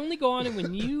 Yeah, I only go on it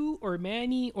when you or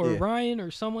Manny or Yeah. Ryan or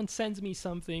someone sends me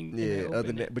something. and I Yeah, open other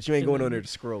than it. that, but you ain't And going on then- there to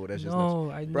scroll. That's just No,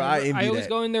 not I bro. never- I envy I always that.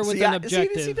 go in there with See, an See,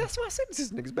 objective. that's why I said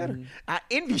this nigga's better. I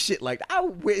envy shit like that. I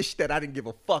wish that I didn't give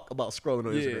a fuck about scrolling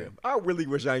on Instagram. I really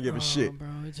wish I didn't give a shit. Bro,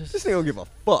 it just This nigga don't give a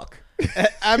fuck.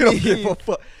 I You don't mean- give a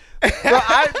fuck. Bro,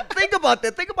 I think about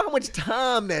that. Think about how much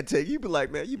time that take. You be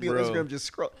like, man, you be on Bro. Instagram just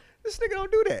scroll. This nigga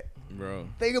don't do that. Bro.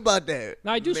 Think about that.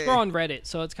 Now I do Man. scroll on Reddit,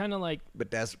 so it's kind of like,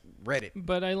 But that's Reddit.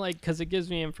 but I like because it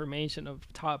gives me information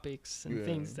of topics and Yeah,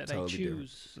 things that totally I different.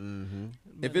 choose.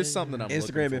 If it's something I'm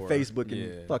Instagram looking and for, Facebook and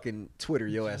yeah. fucking Twitter,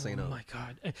 your ass ain't Oh on. my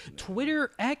god,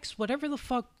 Twitter, X, whatever the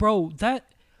fuck, bro. That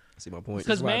See my point?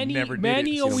 because why I Manny, never did it.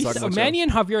 Manny See what I'm always, talking about, Manny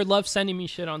and Javier love sending me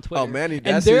shit on Twitter. Manny, and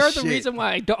that's they're his the shit. reason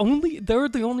why they're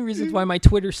the only reasons why my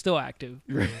Twitter's still active.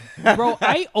 Bro,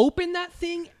 I open that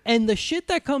thing and the shit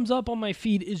that comes up on my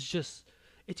feed is just.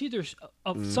 It's either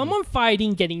someone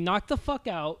fighting, getting knocked the fuck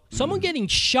out, someone getting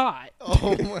shot,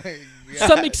 Oh my god.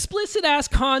 some explicit ass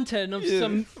content of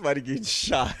some Somebody getting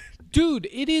shot. dude.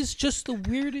 It is just the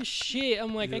weirdest shit.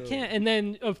 I'm like, I can't. And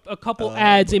then a couple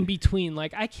ads in between.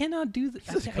 Like, I cannot do this.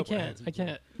 I can't.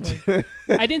 Like,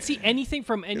 I didn't see anything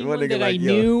from anyone nigga that like, I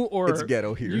yo, knew or it's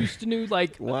ghetto here. used to know.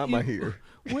 Like, Why am I here?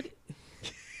 What,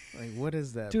 Like, what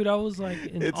is that? dude? I was like,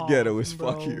 in It's awe, ghetto as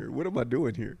fuck bro. here. What am I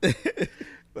doing here?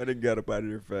 I done got up out of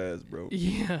there fast, bro.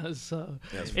 Yeah, so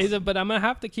but I'm gonna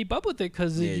have to keep up with it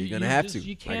because Yeah, you're gonna have to.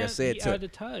 You Like I can't said, be to- out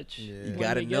of touch. You when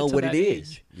gotta you get know to what that it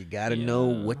is. age. You gotta know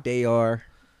Yeah. what they are,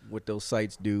 what those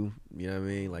sites do. You know what I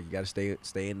mean? Like you gotta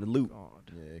stay in the loop.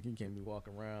 Yeah, you can't be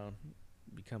walking around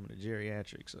becoming a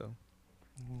geriatric. So,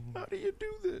 how do you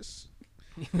do this?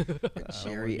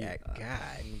 Jerry at I God.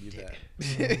 don't do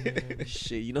that.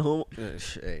 Shit, you know who?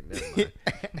 Hey, never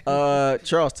mind.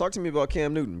 Charles, talk to me about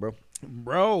Cam Newton, bro.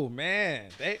 Bro, man,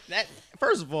 that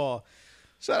first of all,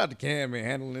 shout out to Cam, man,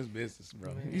 handling his business,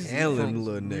 bro. He's Handling the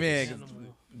little niggas. Man,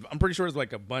 I'm pretty sure it's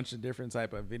like a bunch of different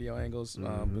type of video angles.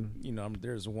 But, you know,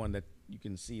 there's one that you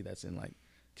can see that's in like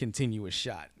continuous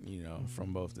shot, you know,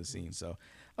 from both the scenes. So,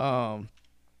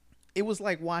 it was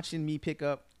like watching me pick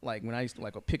up, like when I used to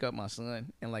like pick up my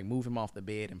son and like move him off the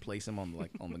bed and place him on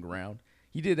like on the ground.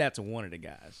 He did that to one of the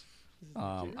guys.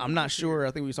 I'm not sure.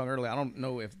 I think we were talking earlier. I don't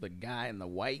know if the guy in the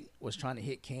white was trying to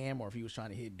hit Cam or if he was trying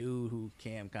to hit dude who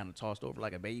Cam kind of tossed over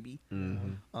like a baby.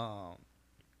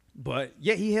 But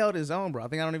yeah, he held his own, bro. I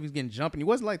don't know if he was getting jumping. He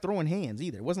wasn't like throwing hands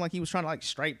either. It wasn't like he was trying to like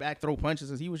strike back, throw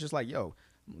punches. He was just like, yo,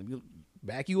 let me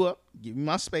back you up, give me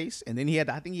my space. And then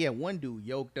I think he had one dude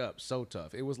yoked up so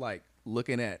tough. It was like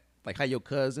looking at like how your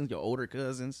cousins, your older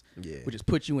cousins, would just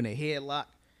put you in a headlock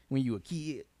when you a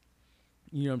kid.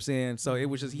 You know what I'm saying? So it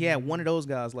was just, he had one of those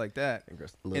guys like that.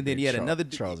 And then he had another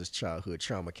Charles's childhood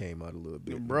trauma came out a little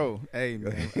bit. Bro, hey,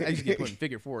 man. I used to get put in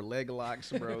figure 4 leg locks,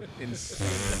 bro.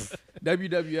 Insane.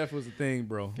 WWF was a thing,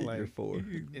 bro. Figure 4.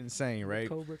 Insane, right?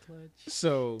 Cobra Clutch.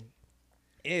 So,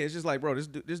 yeah, it's just like, bro, this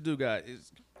dude got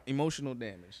is emotional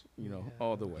damage, you know,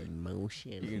 all the way.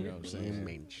 Emotion. You know what I'm saying?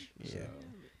 Damage. Yeah.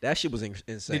 That shit was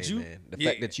insane, Did you- man. The yeah.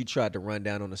 fact that you tried to run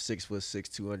down on a 6'6",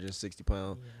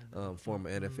 260-pound former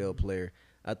NFL player.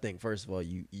 I think first of all,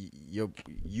 you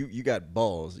got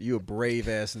balls. You a brave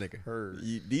ass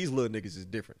nigga. These little niggas is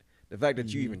different. The fact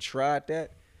that you even tried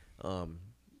that.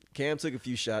 Cam took a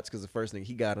few shots because the first thing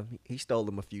he got him, he stole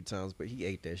him a few times, but he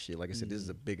ate that shit. Like I said, this is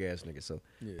a big ass nigga. So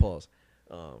pause.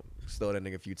 Stole that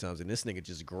nigga a few times, and this nigga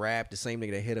just grabbed the same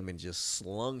nigga that hit him and just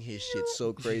slung his shit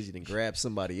so crazy, then grabbed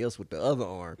somebody else with the other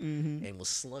arm and was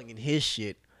slunging his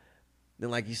shit. Then,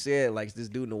 like you said, like this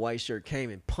dude in the white shirt came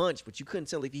and punched, but you couldn't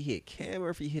tell if he hit Cam or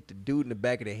if he hit the dude in the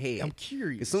back of the head. I'm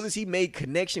curious. As soon as he made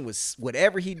connection with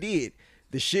whatever he did,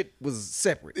 the shit was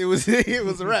separate. It was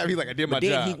a wrap. He's like, I did my But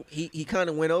then job. he kind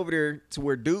of went over there to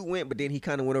where dude went, but then he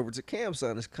kind of went over to Cam's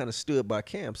side and kind of stood by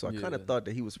Cam. So I kind of thought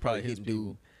that he was probably his hitting people.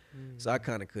 dude. So I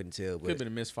kind of couldn't tell. Could have But been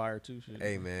a misfire, too. Shit.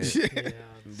 hey, man, Yeah.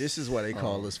 this is why they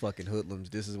call us fucking hoodlums.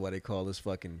 This is why they call us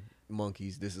fucking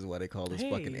monkeys. This is why they call us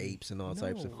fucking Hey, apes and all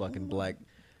types of fucking black,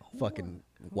 fucking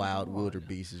wild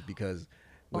wildebeests. Is because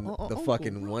when the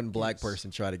fucking one black person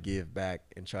try to give back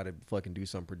and try to fucking do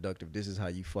something productive, this is how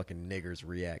you fucking niggers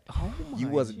react. You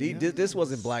wasn't this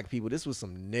wasn't black people. This was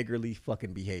some niggerly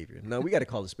fucking behavior. No, we got to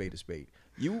call a spade a spade.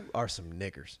 You are some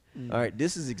niggers. All right,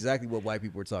 this is exactly what white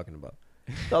people are talking about.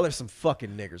 Y'all are some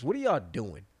fucking niggers. What are y'all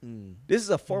doing? This is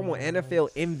a former NFL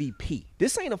MVP.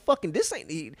 This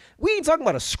ain't. We ain't talking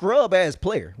about a scrub ass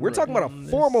player. We're talking about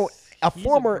a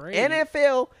former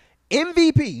NFL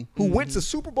MVP who went to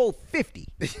Super Bowl 50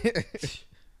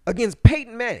 against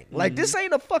Peyton Manning. Like, this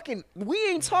ain't a fucking. We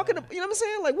ain't talking. You know what I'm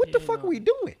saying? Like, what the fuck are we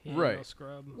doing? Right. No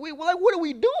scrub. Like, what are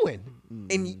we doing?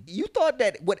 And you thought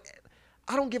that what?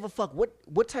 I don't give a fuck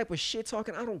what type of shit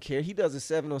talking. I don't care. He does the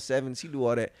 707s. He do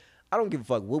all that. I don't give a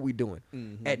fuck what we doing.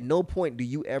 At no point do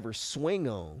you ever swing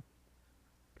on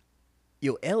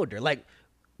your elder. Like,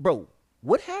 bro,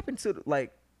 what happened to,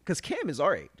 like, because Cam is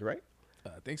our age, right?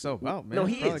 I think so. Wow, man. No,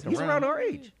 he is. He's around our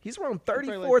age. He's around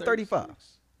 34, 35.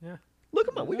 Yeah. Look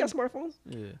him up. We got smartphones.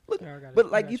 Yeah. Look, Yeah, I got it. but I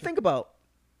like, got you you. think about,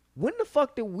 when the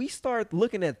fuck did we start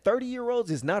looking at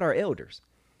 30-year-olds as not our elders?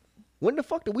 When the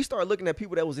fuck did we start looking at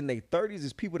people that was in their 30s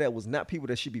as people that was not people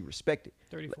that should be respected?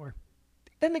 34.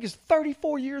 That nigga's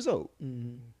 34 years old.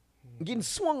 Getting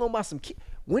swung on by some kid.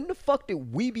 When the fuck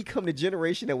did we become the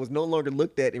generation that was no longer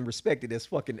looked at and respected as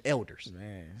fucking elders?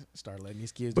 Man, start letting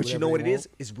these kids. But do you know whatever what they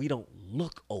it is we don't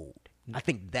look old. I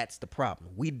think that's the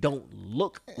problem. We don't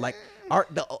look like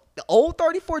the old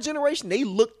 34 generation. They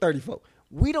look 34.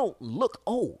 We don't look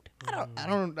old. I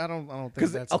don't think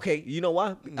Because that's okay, you know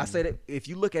why? I said it. If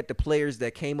you look at the players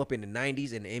that came up in the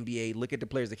 90s in the NBA, look at the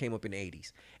players that came up in the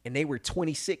 80s, and they were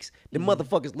 26. The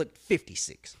motherfuckers looked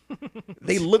 56.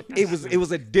 They looked. It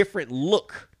was a different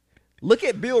look. Look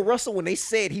at Bill Russell when they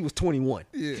said he was 21.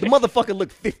 The motherfucker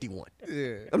looked 51.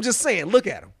 Yeah. I'm just saying. Look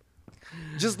at him.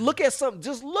 Just look at something.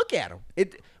 Just look at him.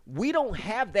 We don't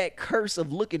have that curse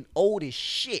of looking old as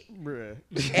shit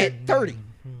at 30.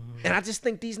 And I just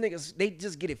think these niggas, they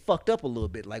just get it fucked up a little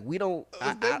bit. Like, we don't,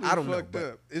 I don't know.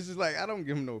 But It's just like, I don't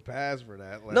give them no pass for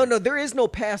that. Like, no, there is no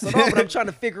pass at all. But I'm trying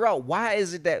to figure out, why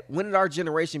is it that when did our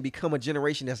generation become a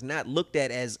generation that's not looked at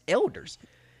as elders?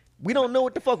 We don't know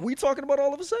what the fuck we talking about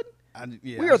all of a sudden.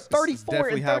 We are 34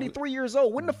 and 33 years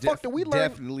old. When the fuck did we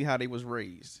learn? Definitely how they was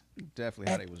raised.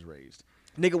 Definitely how they was raised.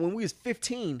 Nigga, when we was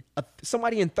 15,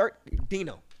 somebody in 30,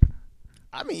 Dino.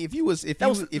 I mean, if you was That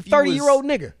was a 30-year-old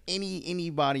nigga.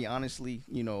 Anybody, honestly,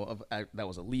 you know, that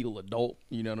was a legal adult,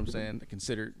 you know what I'm saying?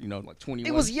 Considered, you know, like 21.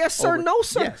 It was yes sir, over. no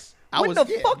sir. Yes. When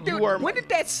did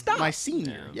that stop? My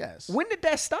senior, yes. When did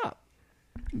that stop?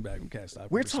 Back in Cat Stop.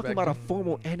 We're talking about a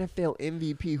former NFL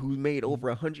MVP who made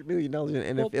over $100 million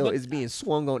in the NFL but- is being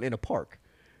swung on in a park.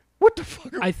 What the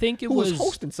fuck? I think it who was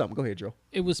hosting something? Go ahead, Joe.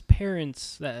 It was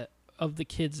parents of the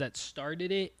kids that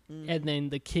started it, and then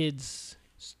the kids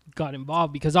got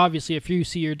involved, because obviously if you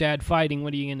see your dad fighting,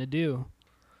 what are you gonna do?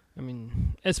 I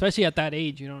mean, especially at that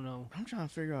age, you don't know. I'm trying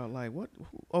to figure out, like,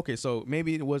 okay, so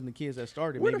maybe it wasn't the kids that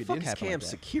started. Where Maybe the fuck it did is happen Cam's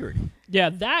like that. security? Yeah,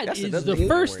 that That's is another the thing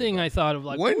to first worry thing about. I thought of.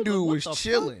 Like, One what dude what was the fuck?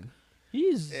 chilling.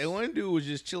 And one dude was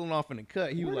just chilling off in the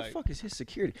cut. He Where was the like, fuck is his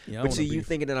security? Yeah, I but wanna see, you beef.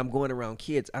 thinking that I'm going around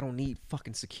kids? I don't need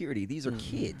fucking security. These are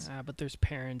kids. but there's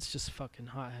parents just fucking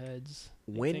hotheads.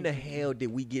 They When think the they- hell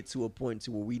did we get to a point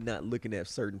to where we not looking at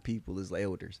certain people as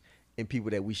elders and people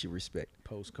that we should respect?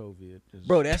 post-COVID. Is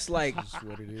Bro, that's like just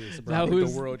what it is. Bro. That I think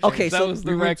was the world okay, changed. that so was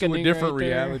the we went to a reckoning different right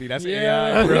there. reality. That's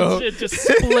yeah, AI, bro. It just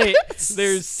split.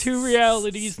 There's two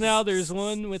realities now. There's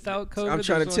one without COVID. I'm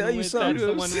trying to there's tell one you with- something.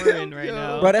 That's the one we're in right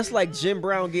now. Bro, that's like Jim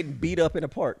Brown getting beat up in a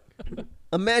park.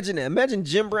 Imagine that. Imagine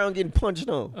Jim Brown getting punched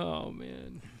on. Oh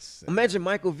man. Imagine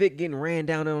Michael Vick getting ran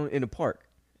down on in the park.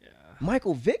 Yeah.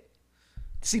 Michael Vick.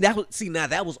 Now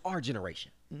that was our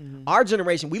generation. Our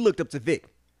generation, we looked up to Vick.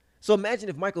 So imagine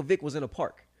if Michael Vick was in a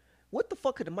park. What the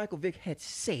fuck could Michael Vick had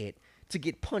said to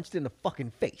get punched in the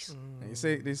fucking face?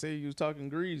 They say you was talking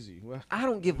greasy. Well, I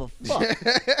don't give a fuck.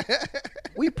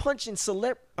 We punching All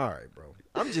right, bro.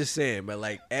 I'm just saying, but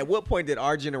like, at what point did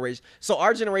our generation? So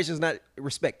our generation is not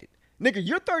respected. Nigga,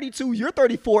 you're 32, you're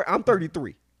 34, I'm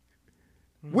 33.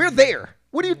 We're there.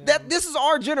 What do you? This is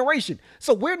our generation.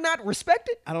 So we're not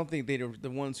respected. I don't think they're the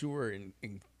ones who were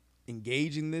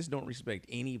engaging in this don't respect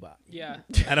anybody. Yeah.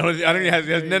 I don't. It has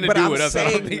nothing to But do I'm with us. I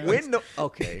don't saying think when the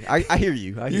okay, I hear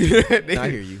you. I hear you. I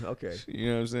hear you. Okay, you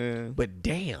know what I'm saying? but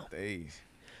damn, They,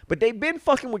 but they been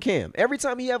fucking with Cam. Every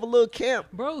time he have a little camp,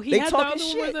 Bro, he they had the talking other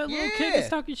one where shit. the little Yeah. kid was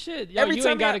talking shit. Yo, Every you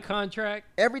time ain't got I- a contract.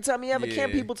 Every time he have a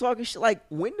camp, Yeah. people talking shit. Like,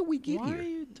 when do we get Why here? are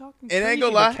you talking it ain't crazy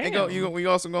gonna lie. to Ain't Cam? gonna, we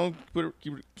also gonna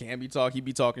Cam be talk. He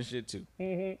be talking shit too.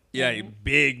 Yeah, he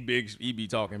big. He be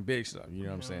talking big stuff. You know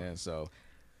what I'm saying? So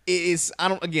it's I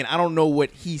don't know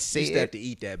what he You used to have said. to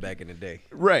eat that back in the day.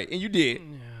 Right, and you did. Yeah.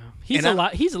 He's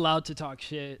And He's allowed to talk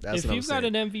shit. That's If what I'm you've got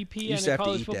an saying. MVP You and used to a have to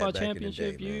college eat that football back in the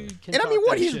championship, day, you man. can And I talk mean,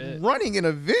 what that he's shit. running an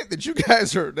event that you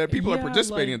guys are that people are Yeah,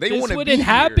 participating like, in. They want this to be wouldn't here.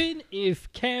 happen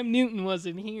if Cam Newton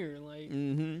wasn't here. Like,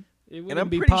 Mm-hmm. it And wouldn't I'm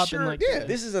be pretty popping sure like that.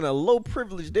 this is in a low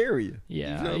privileged area.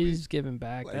 Yeah, feel me? he's giving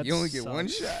back. Like, That you only get one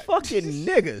sucks. shot. Fucking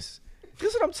niggas. This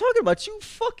is what I'm talking about. You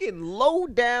fucking low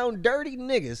down, dirty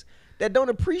niggas that don't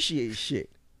appreciate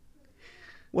shit.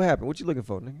 What happened? What you looking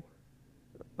for, nigga?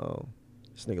 Oh,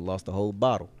 this nigga lost the whole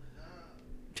bottle.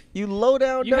 You low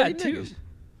down, You dirty had two. niggas.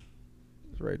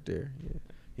 It's right there. Yeah.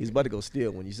 He's about to go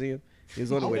steal one. You see him? He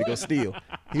was on the way to go steal.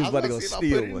 He was about to go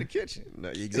steal in one. the kitchen. No,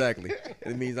 exactly.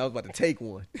 It means I was about to take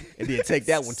one and then take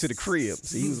that one to the crib.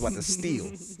 So he was about to steal,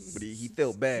 but he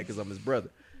felt bad because I'm his brother.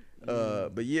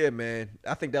 But yeah, man,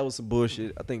 I think that was some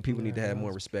bullshit. I think people need to have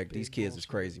more respect. These kids is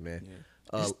crazy, man.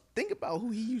 Just think about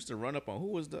who he used to run up on. Who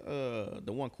was the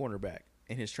one cornerback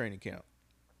in his training camp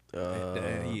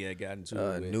that he had gotten to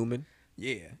with? Newman.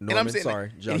 Yeah, Norman, and I'm saying, sorry,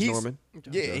 and Josh he's- Norman.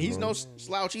 Yeah, Josh he's no Norman.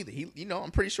 slouch either. He, I'm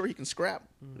pretty sure he can scrap.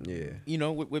 Yeah.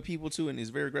 With people too, and is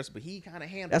very aggressive. But he kind of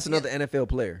handles. That's another him. NFL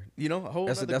player. A whole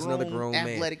That's another grown man.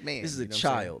 athletic man. This is you a know what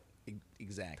I'm saying? child.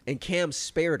 Exactly. And Cam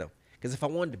spared him. Because if I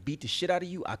wanted to beat the shit out of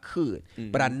you, I could.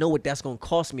 But I Mm-hmm. know what that's going to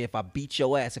cost me if I beat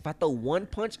your ass. If I throw one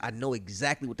punch, I know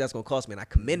exactly what that's going to cost me. And I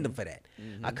commend him for that.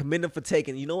 Mm-hmm. I commend him for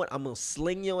taking, you know what? I'm going to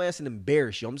sling your ass and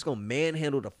embarrass you. I'm just going to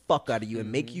manhandle the fuck out of you and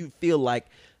Mm-hmm. make you feel like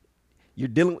you're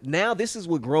dealing. Now this is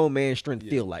what grown man strength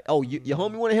feel like. Oh, your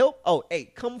homie want to help? Oh, hey,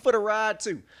 come for the ride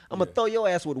too. I'm going to throw your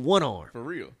ass with one arm. For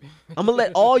real. I'm gonna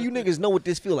let all you niggas know what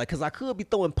this feel like, cause I could be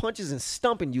throwing punches and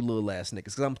stumping you little ass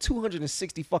niggas, cause I'm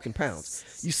 260 fucking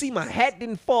pounds. You see, my hat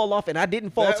didn't fall off and I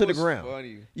didn't fall That to the was ground.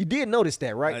 funny. You did notice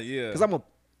that, right? Yeah. Cause I'm a.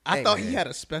 I Hey, thought man. he had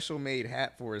a special made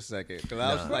hat for a second. Cause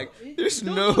I was like, It- there's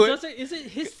no, no. does it? Is it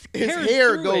his His hair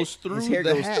hair through goes it? through His hair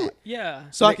the goes hat. through it. Yeah.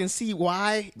 So I can see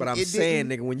why. But I'm it saying,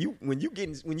 didn't- nigga,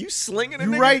 when you slinging a You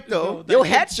nigga, right though. your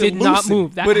hat should did not loosen.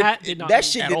 move. That But hat did not. That move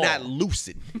shit at did all. not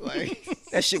loosen. Like,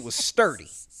 That shit was sturdy.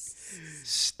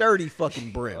 Sturdy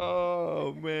fucking brim.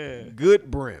 oh man. Good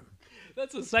brim.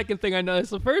 That's the second thing I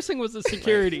noticed. The first thing was the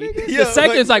security. Yeah, The second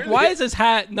like, is like, really? why is his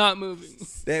hat not moving?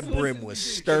 That brim was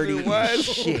sturdy Why as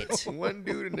is shit. one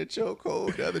dude in the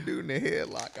chokehold, the other dude in the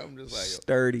headlock? I'm just like, yo,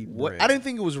 Sturdy what? brim. I didn't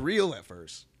think it was real at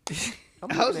first. I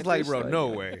was looking at like, this bro, like- no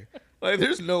way. Like,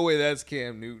 there's no way that's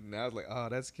Cam Newton. I was like, oh,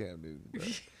 that's Cam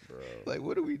Newton, bro. Like,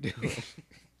 what are we doing?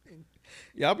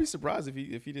 Yeah, I'll be surprised if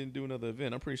he didn't do another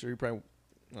event. I'm pretty sure he probably,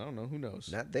 I don't know, who knows?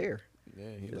 Not there. Yeah,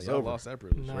 he It's like, y'all over. lost that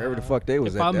privilege. Nah. Wherever the fuck they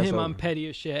was if at, I'm that's him, I'm over. petty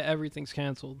as shit. Everything's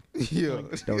canceled. Yeah.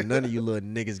 Don't none of you little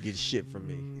niggas get shit from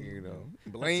me. You know,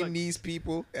 blame these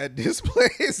people at this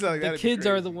place. Like, The that'd be kids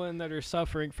are crazy. the one that are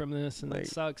suffering from this, and Like, it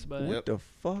sucks. But What the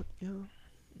fuck, yo?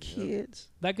 Kids.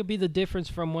 that could be the difference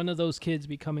from one of those kids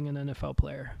becoming an NFL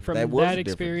player. From That that, was the difference.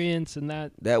 experience and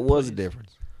that. That was the place.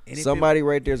 difference. And if Somebody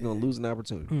right there is gonna lose an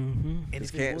opportunity. Mm-hmm. And 'Cause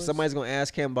if it was- somebody's gonna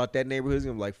ask him about that neighborhood. He's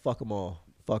gonna be like, "Fuck them all.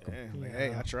 Fuck them." Yeah, like,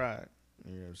 hey, I tried.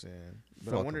 You know what I'm saying?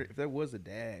 But I Fuck wonder 'em. if there was a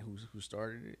dad who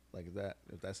started it, like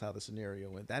if that's how the scenario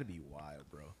went, that'd be wild,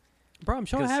 bro. Bro, I'm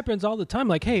sure it 'Cause- happens all the time.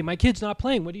 Like, hey, my kid's not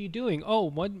playing. What are you doing? Oh,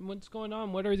 what's going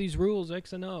on? What are these rules?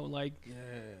 X and O. Like, Yeah.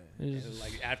 It's- And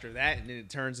like after that, and then it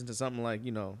turns into something like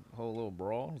a whole little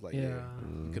brawl. It's like, yeah,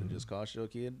 Yeah. you could have just cost your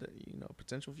kid,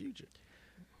 potential future.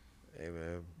 Hey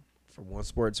man, from one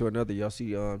sport to another, y'all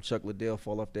see Chuck Liddell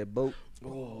fall off that boat.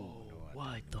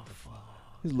 what the fuck?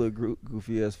 His little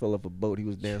goofy ass fell off a boat. He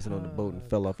was dancing on the boat and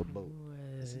fell off a boat.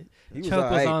 He was Chuck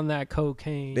was alright. on that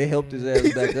cocaine. They helped his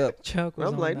ass back up. Chuck was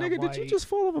I'm on like, that nigga, did you white. just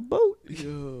fall off a boat?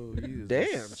 Yo,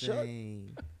 Damn, Chuck.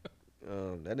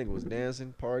 That nigga was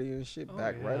dancing, partying and shit, Oh,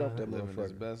 back right yeah. off that Living his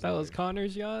motherfucker. best That was life.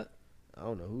 Connor's yacht? I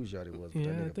don't know whose yacht it was. But Yeah,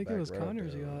 that I nigga think back it was right off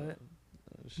Connor's there. yacht.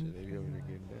 Oh, shit, they be over there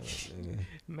getting down. Nigga,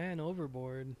 Man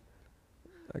overboard.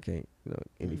 I can't,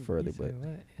 any further, You but said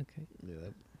what? Okay. Yeah.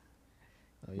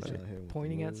 Oh, he's Like, trying to hit him with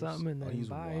pointing the at moves. something and Oh, then he's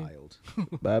bye. wild.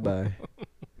 bye bye.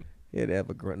 He had to have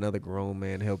another grown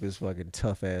man help his fucking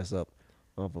tough ass up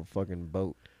off a fucking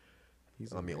boat.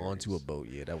 He's Onto a hilarious. boat.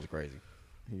 Yeah, that was crazy.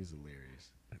 He's hilarious.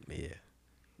 Yeah,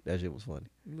 that shit was funny.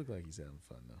 You look like he's having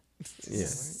fun though.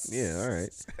 Yeah, all right.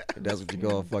 If that's what you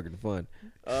call fucking fun.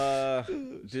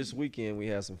 This weekend we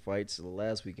had some fights. The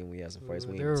last weekend we had some fights.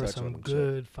 We Ooh, didn't there even were touch on some them.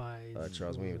 good fights.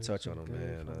 Charles, we didn't even There were touch on some them,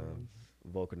 good man. fights.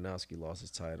 Volkanovski lost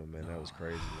his title, man. That was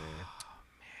crazy, man.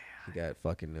 He got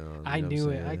fucking. I you know knew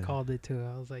what I'm it. I saying? called it too.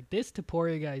 I was like, this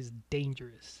Taporia guy is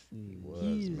dangerous. He was,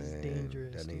 He's man.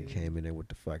 dangerous, That nigga dude. came in there with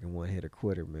the fucking one hitter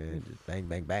quitter, man. Just bang,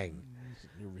 bang, bang.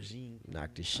 New regime. knock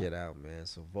this shit out, man.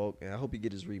 So Volk, and I hope he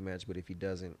get his rematch. But if he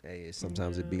doesn't, hey,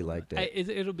 sometimes it be like that.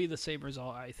 It'll be the same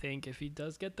result, I think, if he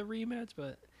does get the rematch.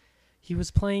 But he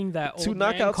was playing that Two old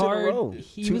man knockouts card. in a row.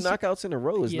 He Two was, knockouts in a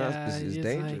row is not yeah, is it's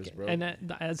dangerous, like, bro.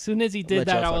 And as soon as he did let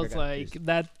that, I y'all talk, was I got like,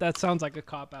 this. that sounds like a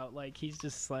cop out. Like he's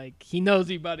just like he knows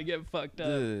he about to get fucked up.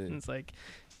 Yeah. And it's like,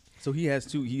 So he has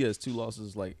two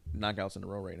losses, like knockouts in a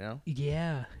row right now.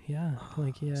 yeah,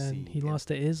 like see, he yeah. lost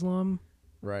to Islam,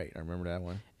 Right, I remember that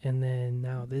one. and then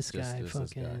now this Just guy this guy.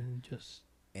 fucking just.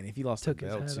 And if he lost Took the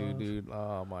his belt head too, off. dude,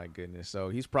 oh my goodness. So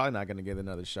he's probably not gonna get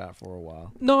another shot for a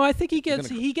while. No, I think he gonna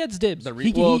gets dibs. the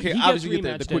he, well, he- okay, he obviously gets you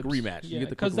get the quick dibs. rematch. You Yeah, get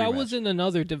the quick that rematch. was in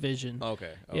another division.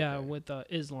 Okay. Yeah, okay. with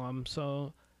Islam.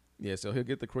 So Yeah, so he'll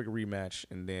get the quick rematch,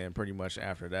 and then pretty much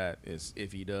after that is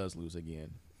if he does lose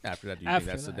again. After that, do you After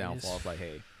think that's the that downfall? is- It's like,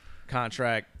 hey,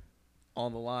 contract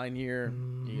on the line here.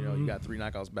 You know, you got 3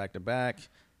 knockouts back to back.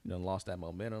 You done lost that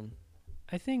momentum.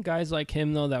 I think guys like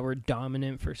him though that were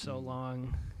dominant for so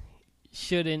long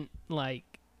shouldn't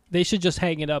they should just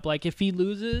hang it up. Like if he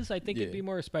loses, I think it'd Yeah. be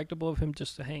more respectable of him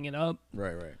just to hang it up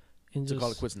Right. and So just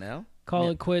call it quits now. call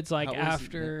Yeah. it quits. Like How old is he now?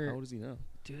 after, How old is he now?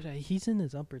 dude, he's in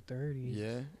his upper 30s.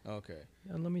 Yeah. Okay.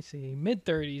 Let me see, mid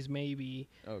 30s maybe.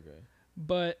 Okay.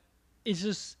 But it's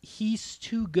just he's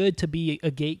too good to be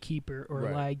a gatekeeper or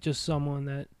Right. like just someone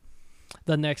that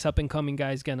the next up and coming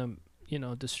guy's gonna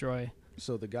destroy.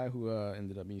 So the guy who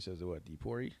ended up, he says what?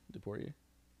 Deporia?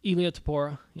 Ilya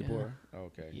Tapora. Yeah. Deporia.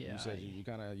 Okay. Yeah. You said you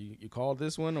kind of you called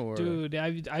this one or? Dude,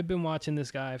 I've been watching this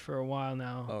guy for a while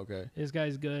now. Okay. This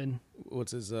guy's good.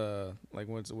 What's his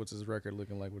what's his record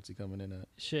looking like? What's he coming in at?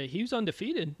 Shit, he was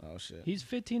undefeated. Oh shit. He's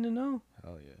 15-0.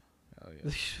 Hell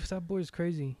yeah. That boy's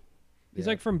crazy. He's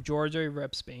Yeah. like from Georgia, he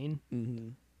rep Spain. Mm-hmm.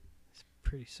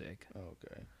 Pretty sick.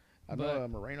 Okay. I know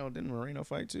But- didn't Moreno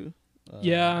fight too?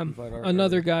 Yeah, he fight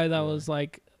another guy that was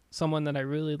like someone that I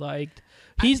really liked.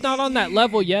 He's not on that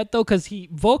level yet though, because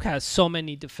Volk has so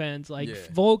many defense. Like Yeah.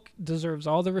 Volk deserves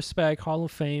all the respect, Hall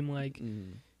of Fame. Like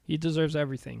Mm-hmm. he deserves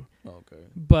everything. Okay.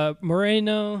 But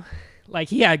Moreno, like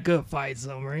he had good fights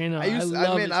though. Moreno, I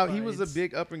love his he was a fights.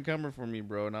 big up and comer for me,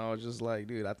 bro. And I was just like,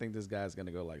 dude, I think this guy's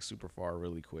gonna go like super far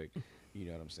really quick. You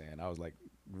know what I'm saying? I was like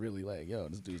really like, yo,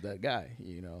 this dude's that guy,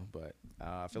 you know. But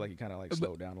I feel like he kind of like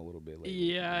slowed down a little bit lately. Yeah,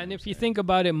 you know and what if I'm you saying? think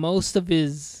about it, most of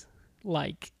his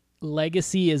like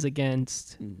legacy is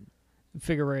against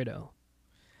Figueiredo.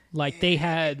 Like they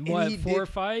had and what he 4 did-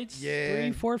 fights, yeah.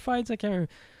 3-4 fights. I can't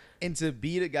remember. and to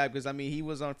beat a guy, because I mean he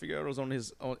was on Figueiredo's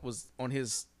on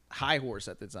his high horse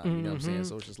at the time. You know what I'm saying?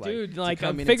 So it's just like, Dude, to like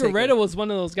come in and take Figueiredo a- was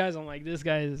one of those guys. I'm like, this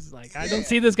guy is like, I don't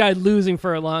see this guy losing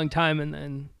for a long time, and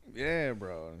then Yeah,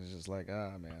 bro. It's just like,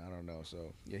 man, I don't know.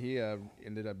 So yeah, he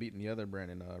ended up beating the other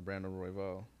Brandon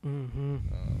Royval.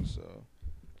 So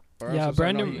or Yeah, I'm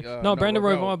sorry, Brandon- no, no, Brandon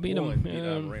Royval beat him. won, beat,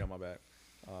 Yeah. Moreno, my bad.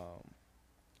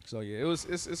 So yeah,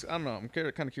 it's I don't know. I'm kind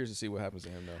of curious to see what happens to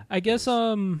him though. I guess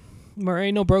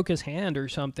Moreno broke his hand or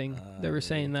something. They were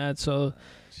saying that, so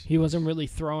he wasn't really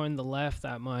throwing the left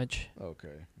that much. Okay.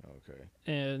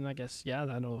 And I guess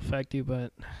that'll affect you,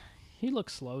 but he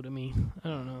looks slow to me. I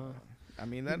don't know. I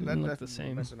mean Didn't that's look the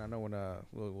same. I know when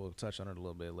we'll touch on it a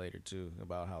little bit later too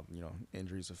about how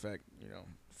injuries affect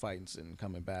fights and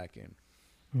coming back and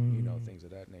things of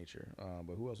that nature.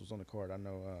 But who else was on the card? I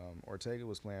know Ortega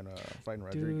was playing fighting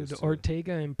Rodriguez. Dude, too.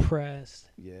 Ortega impressed.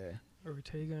 Yeah.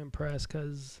 Ortega impressed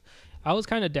because I was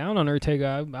kind of down on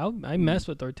Ortega. I messed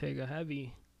with Ortega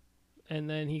heavy. And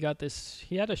then he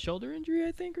had a shoulder injury,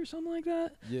 I think, or something like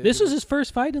that. Yeah, This it was his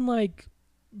first fight in like,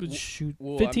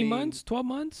 well, 15 I mean, months, 12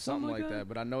 months, something like that.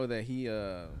 But I know that he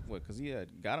because he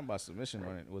had got him by submission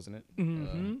on it, wasn't it?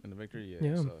 Mhm. In the victory,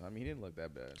 Yeah. So I mean, he didn't look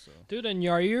that bad. So Dude, and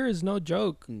Yair is no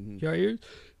joke. Mhm.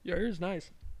 Yair's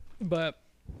nice. But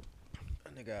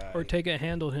Ortega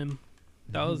handled him.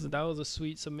 That was a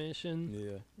sweet submission.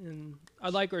 yeah, And I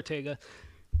like Ortega.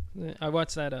 I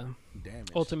watched that damn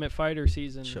it. Ultimate Fighter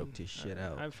season. Choked his shit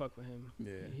out. I fuck with him.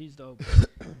 Yeah. He's dope.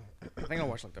 I think I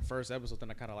watched like the first episode,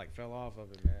 then I kind of like fell off of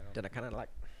it, man. Then I kind of like.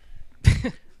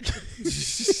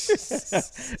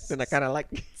 Then I kind of like.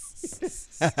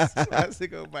 How's it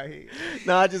go by head?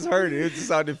 No, I just heard it. It just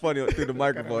sounded funny through the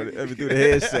microphone, I mean, through the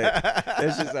headset.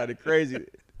 That shit sounded crazy.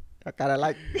 I kind of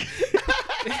like.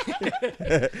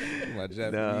 My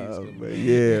Japanese. Nah, coming but out.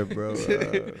 yeah, bro.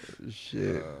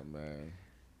 Shit. Oh man.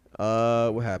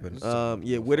 What happened? Let's talk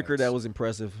Yeah, about Whitaker. fights. That was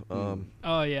impressive.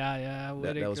 Oh yeah. That was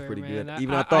Whitaker, pretty man. good.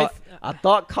 Even I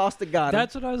thought Costa got him.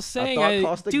 That's what I was saying. thought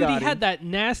Costa Dude, got he him. had that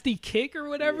nasty kick or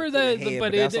whatever. To the hand,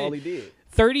 But that's all he did.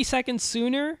 30 seconds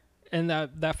sooner, and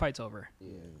that fight's over.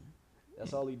 Yeah.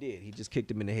 That's all he did. He just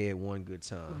kicked him in the head one good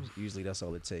time. Usually that's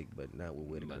all it takes, but not with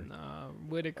Whitaker. But nah,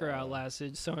 Whitaker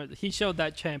outlasted. So he showed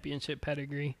that championship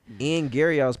pedigree. And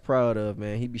Gary, I was proud of,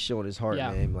 man. He be showing his heart,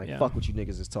 Yeah, man. Like, yeah. fuck what you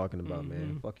niggas is talking about,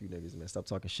 man. Fuck you niggas, man. Stop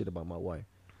talking shit about my wife.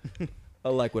 I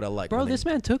like what I like. Bro, my this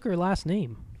nigga. man took her last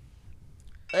name.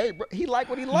 Hey, bro, he like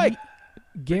what he like.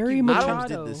 Gary Adams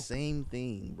Machado. did the same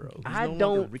thing, bro. He's I no longer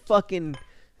don't Ricky. fucking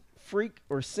freak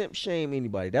or simp shame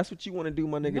anybody. That's what you want to do,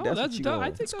 my nigga. No, that's that's what you dope.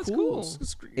 want. I think that's cool.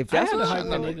 If I that's had what a you want.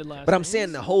 hyphenated last But I'm name.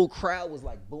 saying the whole crowd was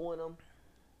like booing him.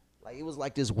 Like it was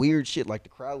like this weird shit. Like the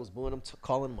crowd was booing him,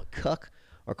 calling him a cuck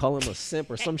or calling him a simp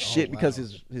or some shit because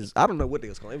his I don't know what they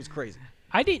was calling. It was crazy.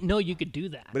 I didn't know you could do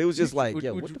that. But it was just like, would-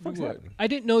 yo, would what you the fuck's do what? happening? I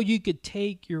didn't know you could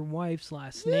take your wife's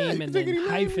last Yeah, name you and can take then any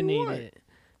name you hyphenate want. it.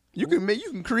 You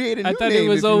can create a new I thought name it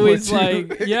was if you always want to.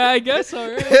 like, yeah, I guess all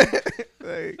right.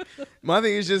 Like, my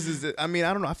thing is just I mean,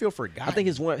 I don't know. I feel forgotten. I think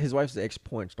his wife's the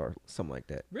ex-porn star, something like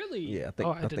that. Really? Yeah, I think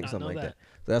Oh, I did think not something know like that.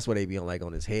 So that's what they be on like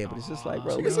on his head. But it's just like,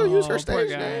 bro, She can still use her poor stage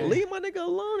guy. name. leave my nigga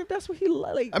alone if that's what he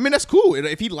like. I mean, that's cool.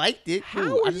 If he liked it, How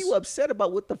cool. are I just- you upset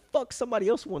about what the fuck somebody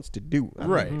else wants to do? I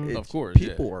Right, mean, of it's- course,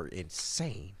 people yeah. are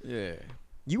insane. Yeah.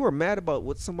 You are mad about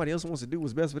what somebody else wants to do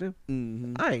was best for them.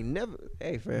 Mm-hmm. I ain't never.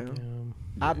 Hey, fam,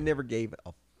 I've never gave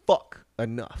a fuck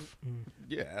enough.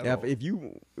 Yeah. at Now, all. if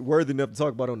you worthy enough to talk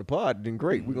about it on the pod, then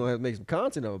great. We're gonna have to make some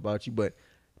content up about you. But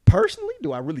personally,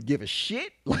 do I really give a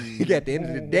shit? Like at the end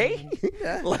of the day,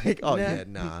 like, oh yeah,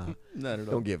 nah. Not at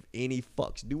all. Don't give any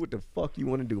fucks. Do what the fuck you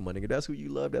want to do, my nigga. That's who you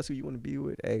love. That's who you want to be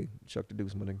with. Hey, Chuck the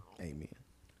Deuce, my nigga.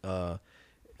 Amen.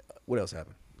 What else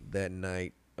happened that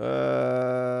night?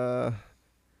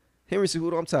 Henry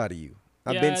Cejudo, I'm tired of you.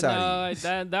 I've been tired of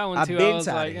you. That one I've too. been I was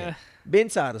tired like, of him. Been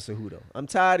tired of Cejudo. I'm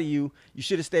tired of you. You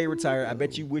should have stayed retired. I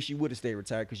bet you wish you would have stayed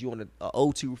retired because you on a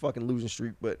 0-2 fucking losing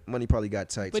streak, but money probably got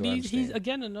tight. but so I he's understand.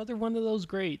 again another one of those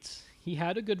greats. He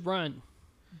had a good run,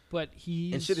 but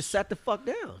he's And should have sat the fuck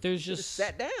down. There's Shoulda just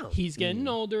sat down. He's getting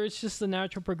older. It's just the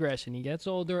natural progression. He gets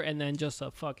older, and then just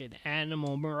a fucking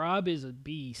animal. Marab is a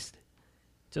beast.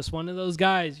 Just one of those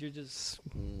guys. You're just,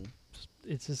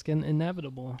 it's just getting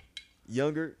inevitable.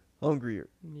 Younger, hungrier.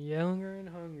 Younger and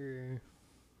hungrier,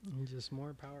 and just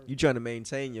more powerful. You trying to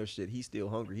maintain your shit. He's still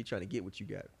hungry. He trying to get what you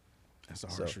got. That's a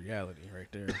harsh reality right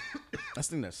there. That's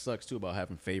the thing that sucks too about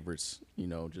having favorites, you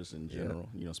know, just in general,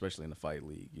 you know, especially in the fight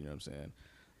league, you know what I'm saying?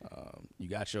 You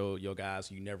got your guys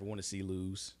who you never want to see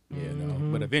lose, you know,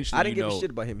 but eventually I didn't you give know, a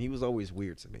shit about him. He was always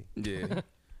weird to me. yeah.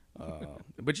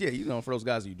 But yeah, you know, for those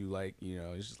guys you do like, you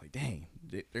know, it's just like, dang,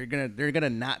 they're gonna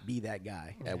not be that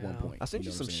guy at one point. I sent you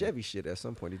know some what I'm saying? Chevy shit at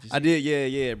some point. Did you see I did,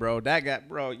 yeah, bro. That guy,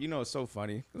 bro. You know, it's so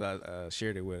funny because I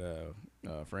shared it with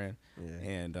a friend, Yeah.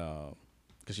 and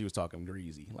because she was talking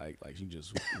greasy, like she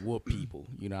just whoop people.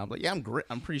 You know, I'm like, yeah,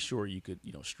 I'm pretty sure you could,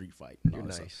 you know, street fight. and You're all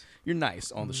that stuff. nice. You're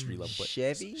nice on the street level, but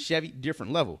Chevy?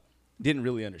 different level. Didn't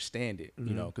really understand it,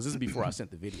 you know, because this is before I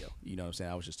sent the video. You know what I'm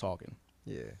saying? I was just talking.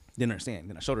 Yeah. Didn't understand.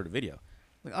 Then I showed her the video.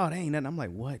 Like, oh, that ain't nothing. I'm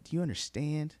like, what? Do you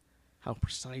understand how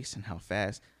precise and how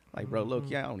fast? Like, bro, look,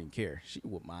 yeah, I don't even care. She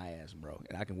whoop my ass, bro,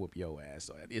 and I can whoop your ass.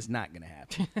 So it's not gonna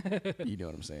happen. You know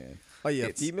what I'm saying? Oh yeah,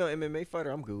 It's- female MMA fighter.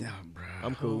 I'm cool. Nah, bro.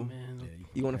 I'm cool. man. Yeah,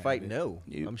 You want to can fight? have it. No.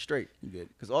 You- I'm straight. You good?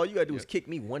 Because all you gotta do is kick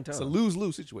me one time. It's a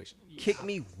lose-lose situation. Kick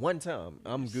me one time.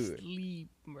 I'm good. Sleep,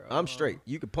 bro. I'm straight.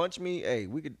 You could punch me. Hey,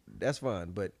 we could. That's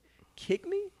fine. But kick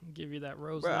me, Give you that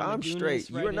rose. bro. I'm straight.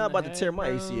 You are not about to tear my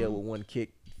ACL with one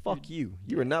kick. Fuck you.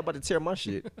 You are not about to tear my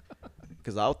shit.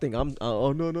 Because I'll think I'm.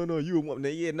 Oh no. You want?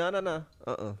 Yeah. No.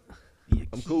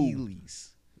 I'm cool.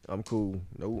 Achilles. I'm cool.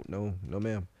 No,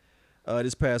 ma'am.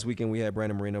 This past weekend we had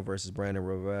Brandon Moreno versus Brandon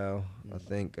Royval. I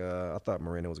think I thought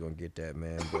Moreno was gonna get that,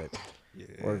 man, but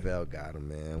Royval got him,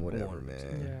 man. Whatever,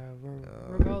 man.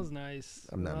 Yeah, Ravel's nice.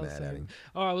 I'm not I was mad at saying- him.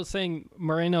 Oh, I was saying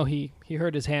Moreno. He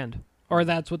hurt his hand, or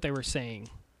that's what they were saying.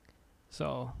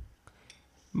 So,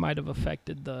 might have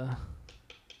affected the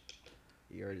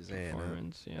He hurt his hand. Huh?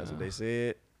 performance. Yeah. That's what they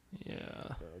said. Yeah.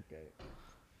 Okay.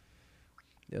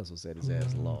 They also said his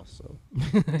ass lost. So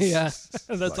Yeah.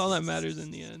 That's all that matters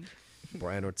in the end.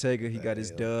 Brian Ortega, he got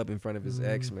his dub in front of his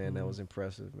ex, man. That was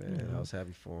impressive, man. I was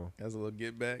happy for him. That's a little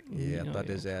get back. Yeah, I Oh, thought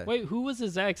his ass. Wait, who was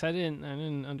his ex? I didn't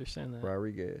understand that.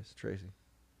 Rodriguez, Tracy.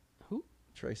 Who?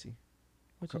 Tracy.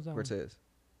 Which was that one? Cortez.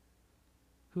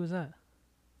 Who was that?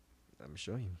 I'm gonna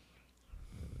show you.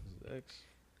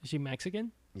 Is she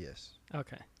Mexican? Yes.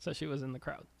 Okay, so she was in the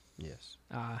crowd. Yes.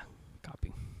 Ah,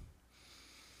 copy.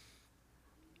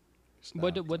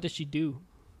 What does she do?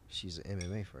 She's an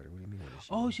MMA fighter. What do you mean? What is she?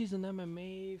 Oh, she's an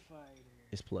MMA fighter.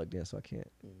 It's plugged in, so I can't.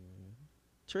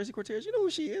 Tracy Cortez, you know who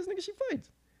she is, nigga. She fights.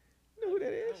 You know who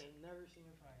that is? never seen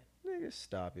her fight. Nigga,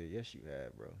 stop it. Yes, you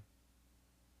have, bro.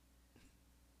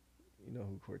 You know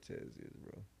who Cortez is,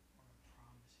 bro.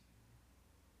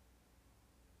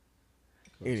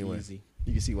 Anyway, Easy.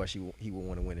 you can see why he would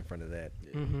want to win in front of that.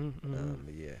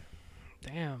 But yeah,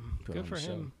 Damn, Put good on for the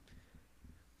show. him.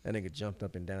 that nigga jumped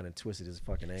up and down and twisted his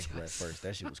fucking ankle at first.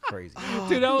 That shit was crazy.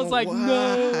 Dude, I was like,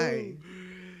 no. Hey,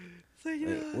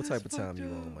 what type of time you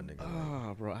on, my nigga?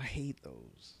 Oh, bro, I hate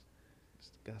those.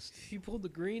 Disgusting. He pulled the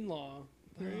green law.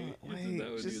 Right? Isn't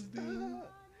that what he was doing?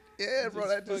 Yeah, bro,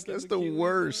 Just that's fucking the Achilles,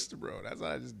 worst, bro. That's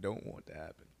what I just don't want to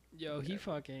happen. Yo,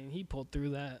 he pulled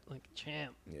through that like a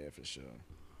champ. Yeah, for sure.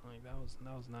 Like that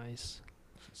was nice.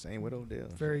 Same with Odell.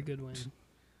 Very good win.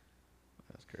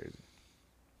 That's crazy.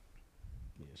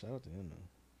 Yeah, shout out to him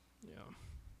though. Yeah.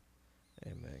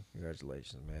 Hey man,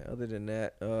 congratulations, man. Other than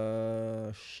that,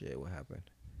 shit, what happened?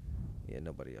 Yeah,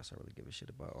 nobody else I really give a shit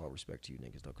about. All respect to you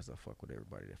niggas though, cause I fuck with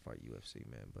everybody that fight UFC,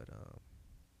 man. But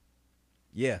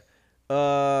yeah.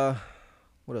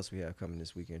 What else we have coming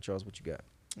this weekend, Charles? What you got?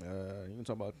 You can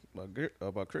talk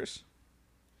about Chris.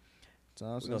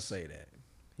 We're gonna say that.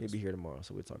 He'll be here tomorrow,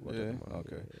 so we'll talk about Yeah, that tomorrow.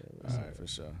 okay. Yeah, All right, for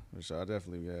sure. For sure. I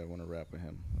definitely want to rap with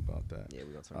him about that. yeah,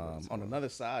 we're gonna talk about it On tomorrow. another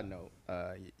side note,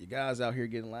 you guys out here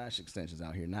getting lash extensions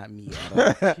out here, not me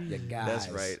at all. You guys. That's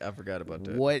right. I forgot about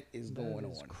that. What is That going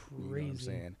is on? You know what I'm crazy.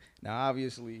 saying? Now,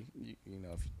 obviously, you know,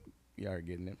 if you are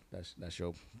getting it, that's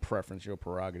your preference, your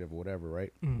prerogative, or whatever,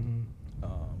 right? Mm-hmm.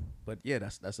 But yeah,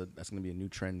 that's gonna be a new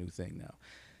trend, new thing now.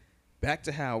 Back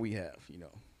to how we have, you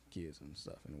know, kids and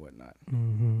stuff and whatnot.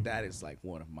 Mm-hmm. That is like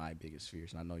one of my biggest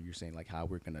fears. And I know you're saying like how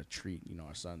we're gonna treat, you know,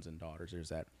 our sons and daughters. There's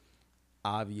that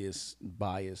obvious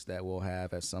bias that we'll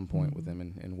have at some point with them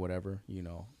and whatever, you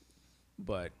know.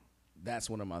 But that's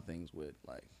one of my things with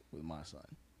my son.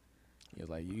 It's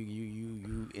like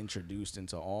you introduced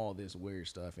into all this weird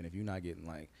stuff, and if you're not getting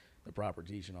like the proper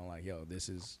teaching on like, yo, this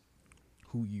is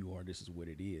who you are, this is what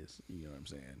it is. You know what I'm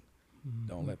saying?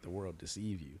 Don't let the world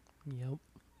deceive you. Yep.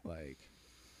 Like,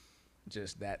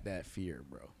 just that fear,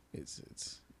 bro. It's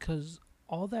Because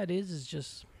all that is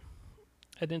just,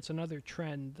 and it's another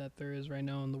trend that there is right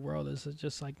now in the world, is it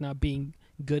just like not being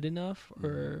good enough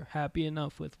or happy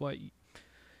enough with what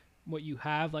you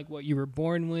have, like what you were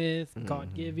born with,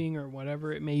 God giving or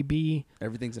whatever it may be.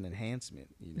 everything's an enhancement.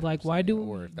 You know Like, what I'm why saying? do-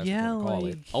 or if that's yeah, what you call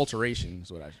it, like- alteration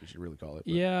is what I should really call it.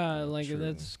 but- Yeah, like true.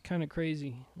 that's kind of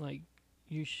crazy. Like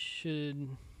you should.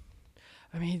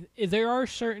 I mean, there are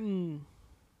certain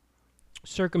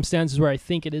circumstances where I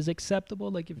think it is acceptable.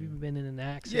 Like if you've been in an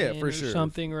accident for or sure.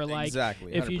 something, or like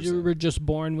Exactly, if you 100%. were just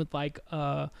born with like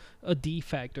a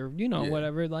defect or Yeah.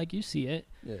 whatever, like you see it.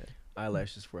 Yeah.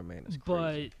 Eyelashes for a man is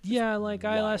But crazy. yeah, like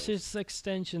wild. eyelashes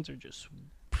extensions are just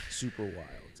Super wild.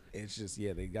 It's just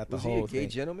they got the Was he whole a gay thing.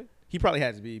 gentleman? He probably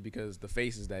had to be because the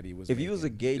faces that he was. If he was a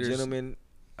making. gay There's- gentleman,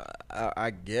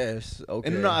 I guess okay.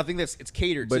 and no, I think it's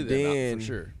catered But to them then- for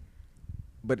sure.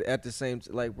 But at the same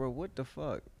like, bro, what the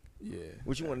fuck? Yeah.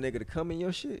 What you want a nigga to come in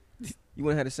your shit? You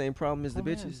want to have the same problem as the Oh,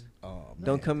 man. bitches? Oh,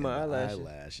 Don't man, come in my and the eyelashes.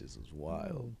 Eyelashes was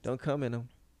wild. Don't come in them.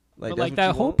 but that's like what that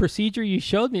you whole want? procedure you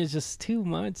showed me is just too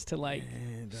much to like.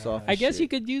 Soft I as guess shit. you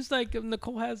could use like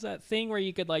Nicole has that thing where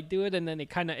you could like do it and then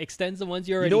it kind of extends the ones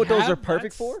you already know what those have. are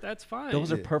perfect for? That's fine.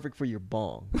 Those are Yeah. perfect for your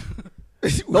bong.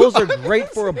 Those are great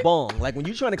for a bong. Like when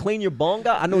you're trying to clean your bong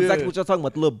out, I know exactly Yeah. what you're talking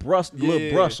about. The little brush, Yeah.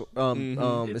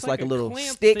 It's like a little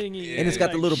clamp stick, thingy, and it's yeah.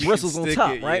 got the little You can bristles on stick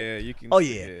top, it, right? yeah, you can- Oh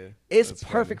yeah, yeah, it's that's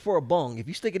perfect for a bong. If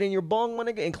you stick it in your bong, my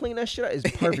nigga, and clean that shit out,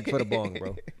 it's perfect for the bong,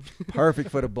 bro. Perfect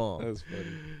for the bong. That's funny.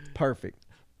 Perfect.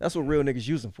 That's what real niggas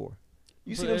use them for.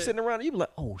 You see them But- sitting around, and you be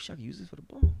like, oh, shit, I can use this for the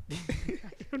bong. I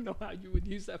don't know how you would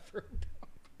use that for.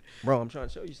 Bro, I'm trying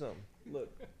to show you something.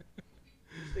 Look.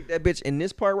 You stick that bitch in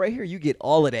this part right here, you get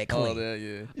all of that clean. All that, yeah.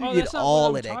 You Oh, get that's not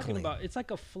all what of I'm that talking clean. about. It's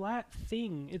like a flat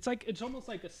thing. It's almost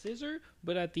like a scissor,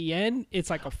 but at the end, it's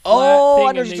like a flat Oh, thing.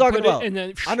 I know and what they you're talking put it- about. And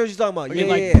then I know what you're talking about. It, Yeah,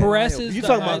 like, yeah. presses You the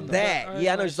talking eye- about that? the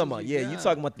Yeah, I know what you're talking about. eyelashes, Yeah, you yeah.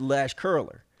 talking about the lash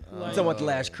curler. You Like- talking about the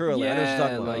lash curler? I know what you're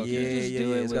talking about. like, Yeah, you just yeah, do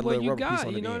yeah. it It's with got a what little you rubber piece got. on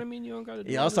You the know what I end. mean? You don't gotta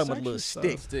do Yeah, I all was the talking about the little section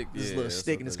stick. stuff. Stick, This yeah, little that's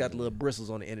stick, what and it's that got the is. little bristles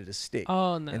on the end of the stick.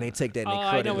 Oh no! And they take that and they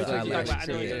I cut know it what with you're the talking about. I eyelashes.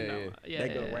 know what Yeah, you're yeah, talking yeah. about. Yeah,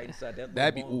 They go yeah, right yeah. inside that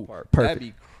That'd be little bone ooh, part. that'd Perfect.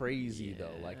 be crazy though.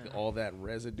 Like all that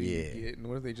residue Yeah. you get, and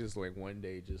what if they just like one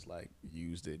day just like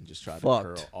used it and just tried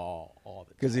Fucked. to curl all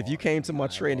the Because if you came to my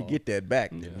tray to get that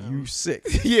back, then you sick.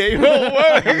 yeah, you know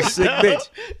what? You sick bitch.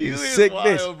 You sick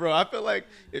bitch. bro. I feel like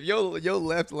if your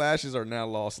left lashes are now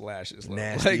lost lashes, like,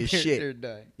 Nasty like, as they're, shit. They're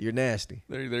done. You're nasty.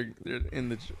 They're in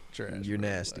the trash. You're bro.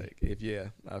 nasty. Like,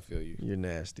 if I feel you. You're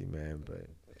nasty, man. But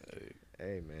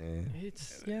hey, man.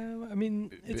 It's I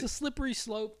mean, it's a slippery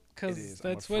slope because is,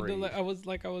 I'm that's what afraid.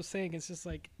 I was saying. It's just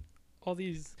like all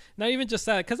these, not even just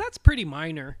that, because that's pretty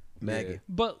minor. Maggot.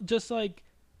 But just like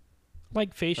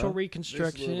like facial Huh?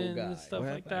 reconstruction This little guy. and stuff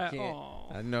What? like that. I can't,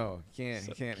 Aw. I know.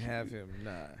 Can't have him.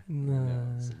 Nah. Nah.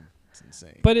 No, it's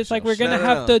insane. But it's like we're gonna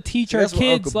have to teach See, our that's where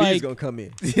kids Uncle B's like gonna come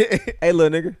in. Hey, little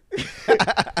nigga.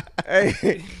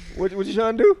 Hey, what you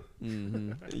trying to do?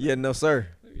 Mm-hmm. Yeah, no sir.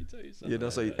 Let me tell you something. Yeah, no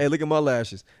sir. Hey, look at my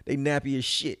lashes. They nappy as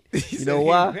shit. You know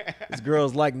why? These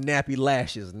girls like nappy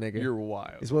lashes, nigga. You're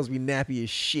wild. It's supposed to be nappy as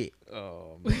shit.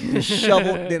 Oh, man.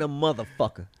 Disheveled than a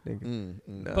motherfucker, nigga.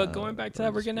 Nah, But going back to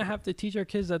that, we're gonna have to teach our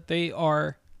kids that they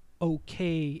are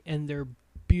okay and they're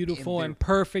beautiful they're- and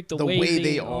perfect the, the way, way they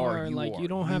they are. are, Like you you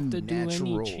don't are. have You to do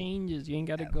natural any changes. You ain't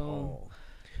gotta at go. all.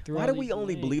 through Why all do we these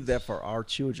only ways. believe that for our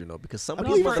children though? Because some of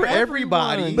No, these for motherfuckers,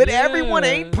 everybody. but yeah. everyone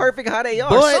ain't perfect how they are.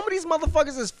 But- Some of these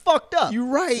motherfuckers is fucked up. You're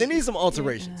right. They need some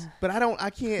alterations. But I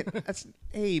can't. That's,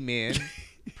 hey, man.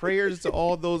 Prayers to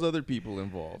all those other people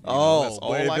involved. you know, Oh, that's all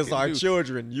but if I it's can our do.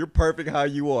 children, you're perfect how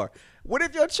you are. What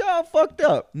if your child fucked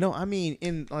up? No, I mean,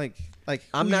 in like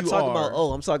I'm who not you talking are. about.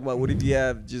 Oh, I'm talking about what if you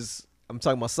have just. I'm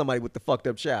talking about somebody with the fucked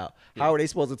up child. How are they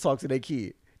supposed to talk to their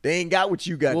kid? They ain't got what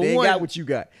you got. Well, they ain't one- got what you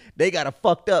got. They got a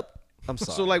fucked up. I'm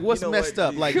sorry. So like, what's You know messed what?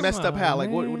 up? Like Come messed up how? on, Like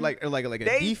what? man. Like a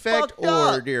They defect fucked or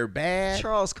up. they're bad?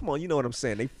 Charles, come on. You know what I'm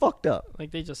saying? They fucked up.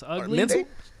 Like they just Or ugly. mental? They-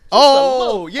 Oh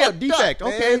little yeah, fucked defect. up,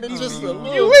 Okay, man. They just a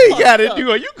little you ain't fucked gotta up.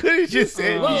 do it. You could have just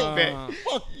said Uh, defect.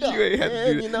 Fucked up. You ain't have to man,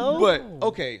 do that. you know? But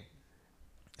okay.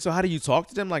 So how do you talk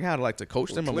to them? Like how to to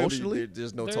coach them Clearly, emotionally?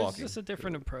 there's no There's talking. just a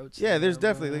different approach. Yeah, to there's that,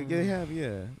 definitely but, they have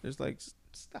There's like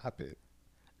stop it.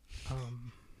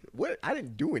 What? I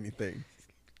didn't do anything.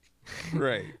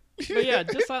 Right. But yeah,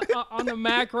 just on a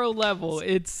macro level,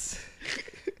 it's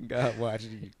God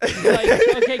watching you. like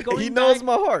okay, going He knows back,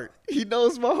 my heart. He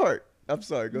knows my heart. I'm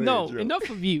sorry. Go no, ahead. Joe. enough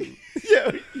of you.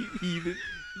 Yeah, even.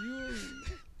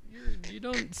 You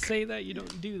don't say that. You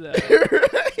don't do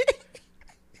that.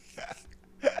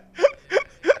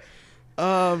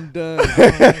 I'm done.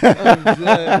 I'm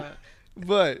done.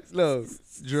 But no,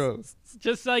 Dro.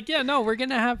 Just like no, we're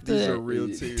gonna have These to are real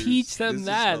tears. teach them This is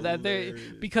that they're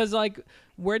hilarious. because like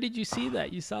where did you see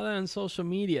that? You saw that on social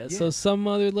media. So some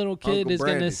other little kid Uncle is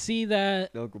gonna Brandon. see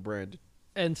that Uncle Brandon.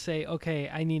 and say, okay,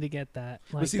 I need to get that.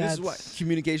 Like But see, this is that's- why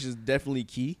communication is definitely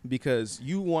key because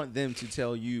you want them to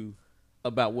tell you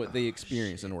about what they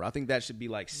experience in the world. I think that should be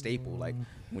like staple. Like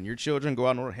when your children go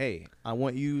out in the world, hey, I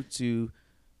want you to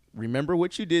remember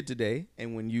what you did today,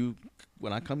 and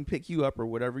when I come pick you up or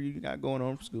whatever you got going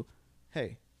on from school,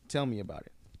 hey, tell me about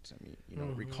it. Tell me,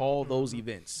 recall those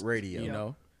events. Radio. You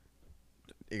know,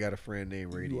 They got a friend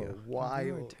named Radio.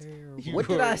 wild. What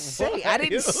did I say? I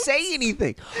didn't say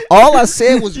anything. All I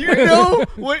said was You radio. know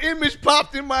what image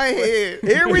popped in my head?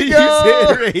 Here we You go.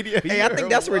 said radio. Hey, I think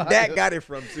that's where Dak got it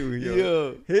from too.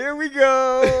 Yo. Here we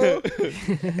go.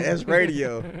 That's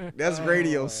radio. That's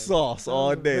radio sauce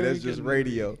all day. Very That's just good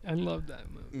radio. movie. I love that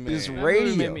movie. It's That movie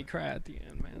radio. made me cry at the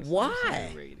end, man.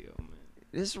 Why? Radio, man.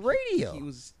 It's radio. He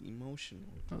was emotional.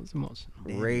 That was emotional.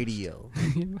 Radio.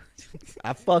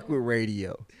 I fuck with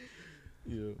radio.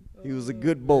 Yeah. He was a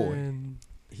good boy. And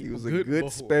He was a Good good boy.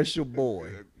 special boy.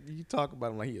 You talk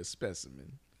about him like he a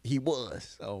specimen. He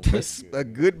was Oh, a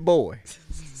good boy.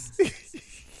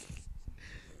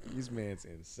 This man's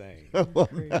insane.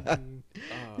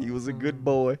 He was a good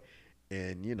boy,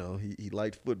 and he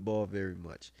liked football very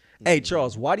much. Hey,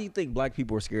 Charles, why do you think black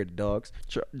people are scared of dogs?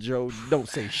 Joe, don't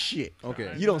say shit.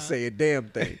 Okay. You don't say a damn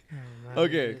thing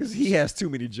Okay. because he has too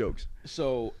many jokes.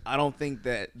 So I don't think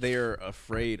that they're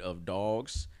afraid of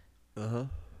dogs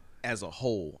as a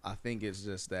whole. I think it's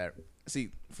just that.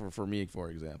 See, for me, for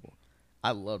example,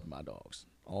 I loved my dogs.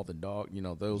 All the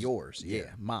those Yours, yeah.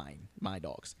 mine, my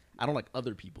dogs. I don't like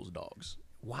other people's dogs.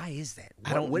 Why is that?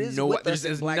 I don't what is know with what- there's- us as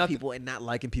there's black nothing- people and not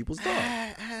liking people's dogs?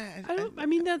 I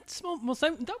mean that's most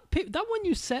that one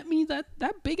you sent me that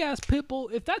big ass pit bull.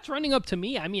 If that's running up to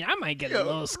me, I mean I might get a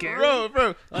little scared.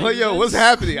 Bro. Like, yo, what's that's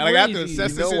happening? Like, I have to crazy.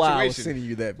 assess You the know situation. why I was sending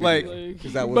you that Like- video?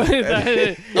 'Cause that But was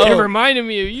it reminded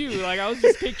me of you. Like I was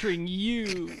just picturing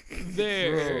you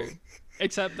there.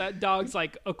 Except that dog's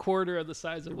like a quarter of the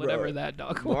size of whatever Bro, that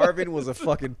dog was. Marvin was a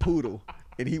fucking poodle,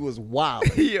 and he was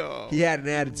wild. Yo. He had an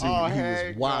attitude. and he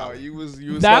was wild. You was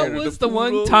That scared of was the one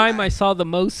poodle? time I saw the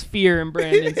most fear in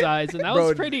Brandon's eyes, and that was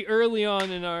Bro. pretty early on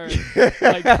in our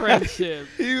like friendship.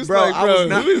 He was Bro, like, I bro, was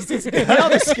not. who is this guy? You know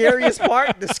the scariest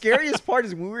part? The scariest part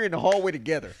is when we were in the hallway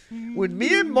together. When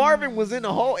me and Marvin was in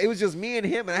the hall, it was just me and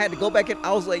him, and I had to go back in.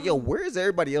 I was like, "Yo, where is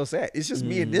everybody else at? It's just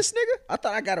me and this nigga." I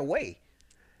thought I got away.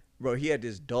 Bro, he had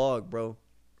this dog, bro.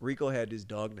 Rico had this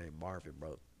dog named Marvin,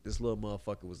 bro. This little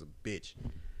motherfucker was a bitch,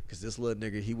 cause this little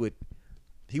nigga, he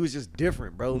was just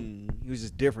different, bro. He was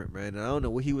just different, man. And I don't know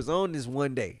what he was on this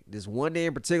one day. This one day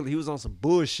in particular, he was on some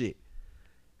bullshit.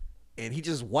 and he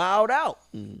just wowed out.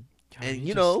 God, And he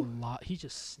you just know, he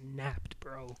just snapped,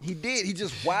 bro. he did. He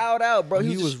just wowed out, bro.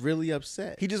 He He was just, really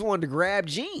upset. he just wanted to grab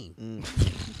Gene.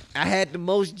 I had the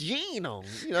most Gene on.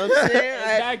 You know what I'm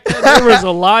saying? Back then, there was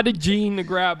a lot of gene to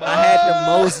grab. I had the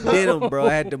most denim, bro.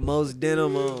 I had the most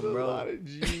denim on, bro.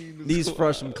 These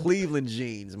from Cleveland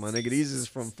jeans, my nigga. These is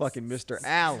from fucking Mr.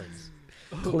 Allen's.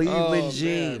 Cleveland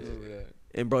jeans.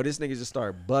 And bro, this nigga just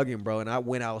started bugging, bro. And I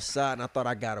went outside and I thought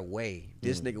I got away.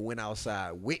 This nigga went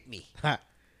outside with me.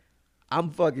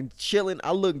 I'm fucking chilling.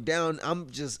 I look down. I'm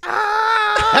just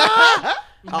I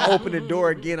open the door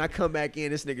again. I come back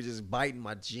in. This nigga just biting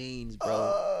my jeans, bro.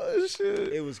 Oh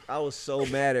shit! I was so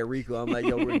mad at Rico. I'm like,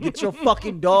 yo, get your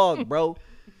fucking dog, bro.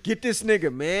 Get this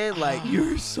nigga, man. Like,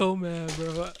 You were so mad,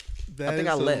 bro. I think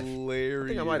I left. Hilarious. I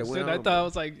think I might have went Dude, I on, thought I bro.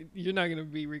 was like, you're not gonna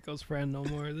be Rico's friend no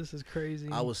more. This is crazy.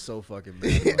 I was so fucking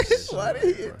mad. About this Why shit,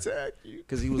 did he bro. attack you?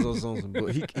 Because he was on some bull.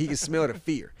 He could smell the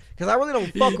fear. Because I really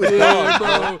don't fuck with Yeah,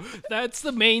 dogs, bro. That's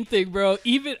the main thing, bro.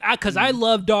 Even because I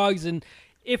love dogs, and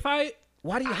if how do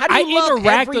I you love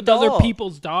interact every with dog? other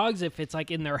people's dogs if it's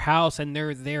like in their house and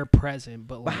they're there present.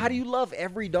 But But how do you love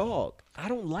every dog? I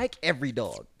don't like every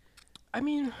dog. I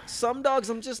mean, Some dogs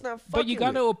I'm just not fucking but you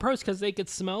got to with. approach because they could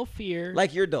smell fear.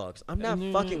 Like your dogs. I'm not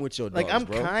And fucking with your dogs, Like I'm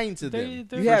bro. kind to They- them.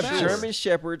 they're You have for sure. German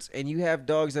Shepherds and you have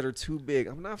dogs that are too big.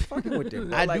 I'm not fucking with them.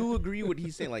 Bro. I Like, do agree with what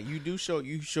he's saying. Like you show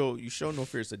no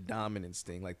fear. It's a dominance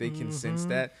thing. Like they can sense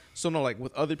that. So no, like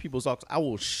with other people's dogs, I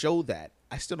will show that.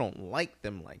 I still don't like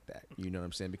them like that. You know what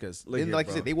I'm saying? Because Look then, here, like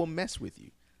bro. I said, they will mess with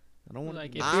you. I don't want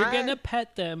like to. if you're gonna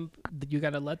pet them, you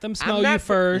gotta let them I'm smell not you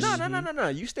first. No.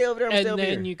 You stay over there. I'm stay And over then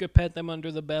here. you could pet them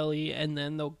under the belly, and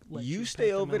then they'll let You pet stay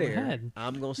them over on the there. head.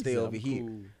 I'm gonna stay said, over "I'm here.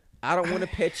 cool." I don't want to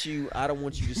pet you. I don't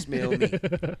want you to smell me.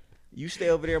 You stay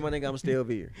over there, my nigga. I'm gonna stay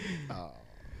over here. Oh.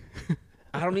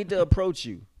 I don't need to approach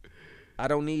you. I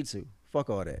don't need to. Fuck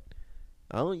all that.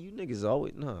 I don't. You niggas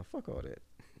always fuck all that.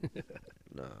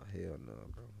 Nah, hell no,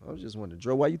 bro. I was just wondering,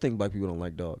 Dro, why you think black people don't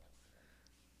like dogs?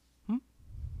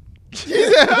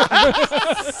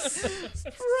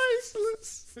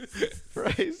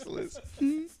 Priceless.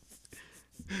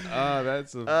 Ah,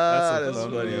 that's a That's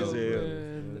fun funny one. as hell.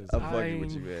 Man, I'm fucking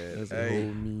with you, man. That's a Hey, whole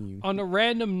meme. On a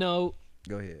random note,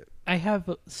 go ahead. I have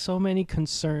so many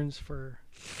concerns for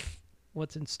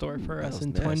what's in store for that us was in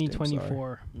nasty. I'm sorry.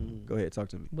 2024 Go ahead, talk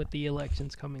to me. with the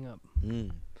elections coming up.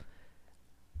 Mm.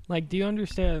 Like, do you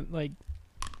understand like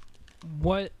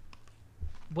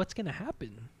what's gonna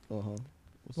happen? Uh-huh.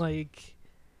 Like,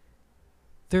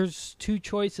 there's two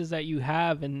choices that you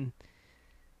have, and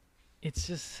it's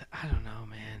just I don't know,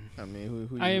 man. I mean,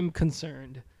 who I you- am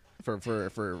concerned,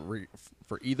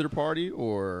 for either party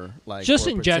or like just for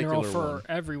a in general particular for one?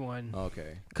 everyone,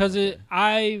 Okay. because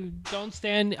I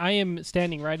am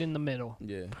standing right in the middle.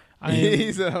 Yeah. I He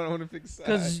am, said I don't want to pick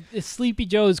sides. because Sleepy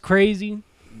Joe is crazy.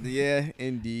 Yeah,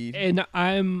 indeed. And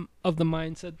I'm of the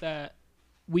mindset that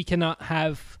we cannot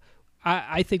have.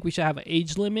 I think we should have an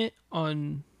age limit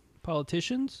on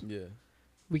politicians. Yeah.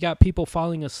 We got people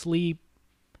falling asleep,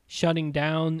 shutting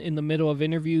down in the middle of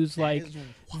interviews. Like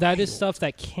that is stuff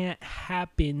that can't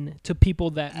happen to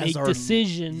people that As make our-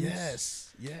 decisions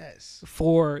Yes.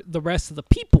 for the rest of the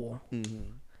people.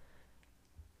 Mm-hmm.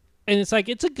 And it's like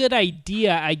it's a good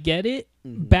idea. I get it.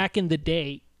 Mm-hmm. Back in the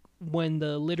day when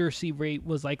the literacy rate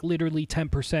was like literally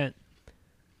 10%.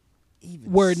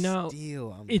 Even Where now,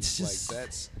 still, I'm it's just just- like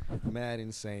that's mad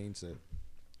insane to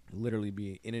literally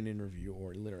be in an interview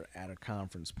or literally at a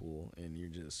conference pool and you're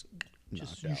just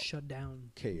knocked you out. shut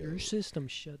down. KO. Your system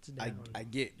shuts down. I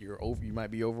get you might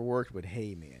be overworked, but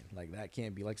hey man, like that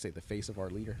can't be like say the face of our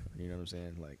leader. You know what I'm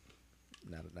saying? Like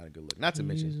not a good look. Not to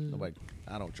mention nobody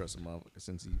I don't trust him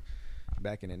since he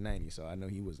back in the 90s, so I know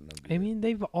he wasn't no good. I mean,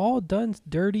 they've all done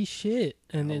dirty shit,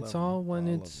 and All it's of 'em. all when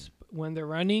All of it's when they're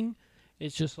running,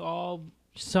 it's just all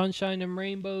sunshine and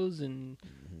rainbows, and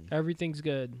everything's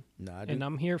good. Nah, I do. And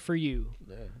I'm here for you,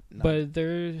 Yeah, nah. but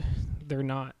they're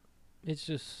not. It's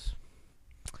just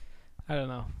I don't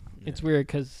know. It's weird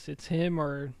because it's him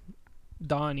or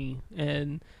Donnie,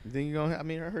 and Then you gonna. I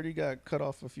mean, I heard he got cut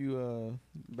off a few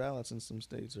ballots in some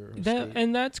states or. that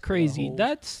and that's crazy. hold.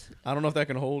 That's I don't know if that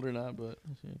can hold or not, but.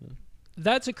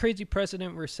 that's a crazy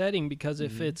precedent we're setting because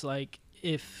Mm-hmm. if it's like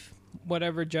if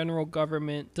whatever general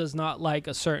government does not like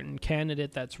a certain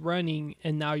candidate that's running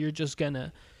and now you're just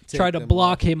gonna try to them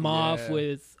block off. him off Yeah.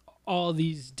 with all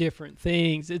these different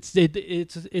things, it's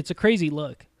a crazy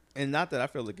look. And not that I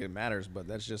feel like it matters, but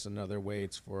that's just another way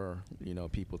it's for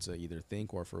people to either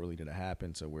think or for really to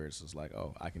happen to where it's just like,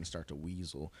 oh, I can start to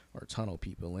weasel or tunnel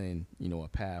people in a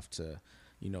path to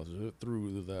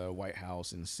through the White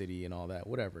House and city and all that,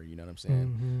 whatever, you know what I'm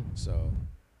saying? So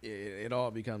it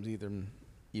all becomes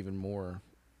even more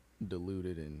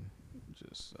diluted and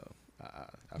just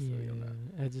I feel you on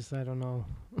that. I don't know.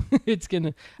 It's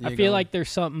gonna. You I ain't feel gonna- like there's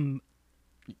something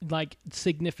like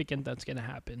significant that's gonna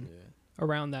happen Yeah.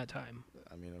 around that time.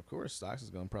 I mean, of course, stocks is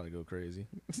gonna probably go crazy.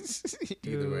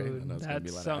 Either way, I Dude, know it's gonna be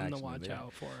that's a lot of something to action in watch there.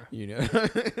 out for. You know,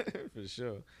 for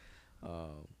sure.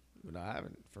 But I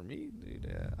haven't. For me,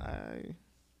 dude,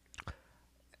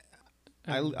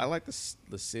 I like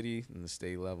the city and the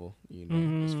state level. You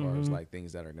know, as far as like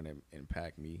things that are gonna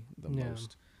impact me the Yeah.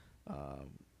 most.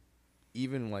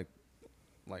 Even like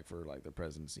for like the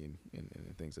presidency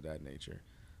and things of that nature.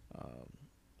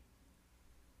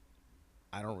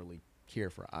 I don't really care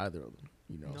for either of them.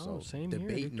 You know, No, so same here, dude.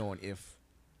 debating on if.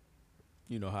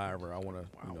 You know, however, I want to,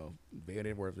 you know, vote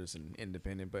it, whether it's an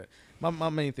independent. But my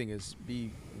main thing is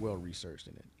be well researched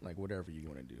in it, like whatever you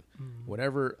want to do,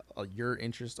 whatever your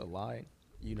interests lie.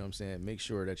 You know what I'm saying? Make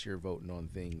sure that you're voting on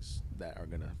things that are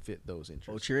gonna fit those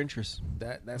interests. Vote your interests.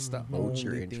 That's the Vote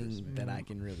your only interests, thing that I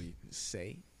can really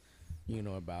say, you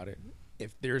know, about it.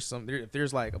 If there's if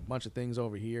there's like a bunch of things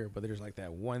over here, but there's like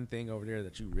that one thing over there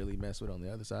that you really mess with on the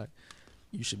other side,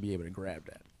 you should be able to grab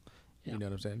that. Yeah. You know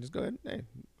what I'm saying? Just go ahead, hey,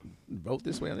 vote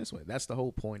this way or this way. That's the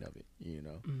whole point of it. You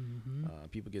know,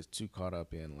 people get too caught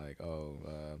up in like,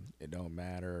 it don't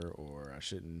matter, or I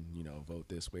shouldn't, you know, vote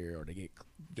this way, or they get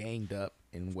ganged up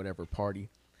in whatever party.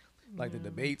 Like the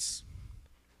debates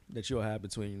that you'll have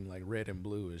between like red and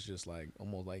blue is just like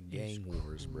almost like gang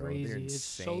wars, bro. They're Crazy. It's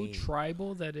so insane.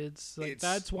 tribal that it's like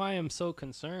that's why I'm so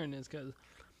concerned. Is because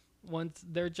once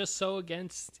they're just so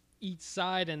against each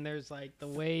side, and there's like the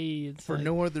way it's For like,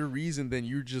 no other reason than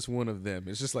you're just one of them.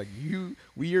 It's just like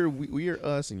we are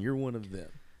us, and you're one of them.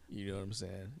 You know what I'm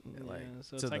saying? Like, yeah,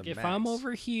 so to it's like the if I'm max.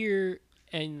 over here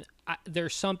and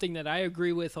there's something that I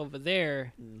agree with over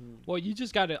there, well, you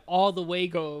just got to all the way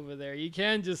go over there. You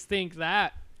can't just think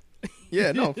that.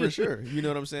 Yeah, no, for sure. You know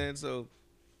what I'm saying? So,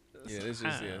 yeah, it's just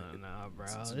I don't know, bro.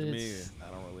 To me, It's- I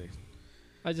don't really.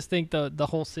 I just think the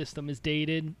whole system is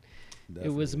dated. It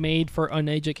was Definitely. made for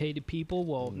uneducated people.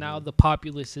 Well, now the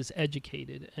populace is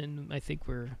educated, and I think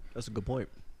That's a good point.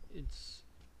 it's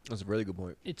That's a really good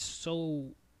point. it's so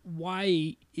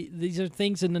why these are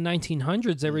things in the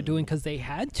 1900s they were doing because they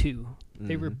had to.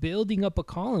 They were building up a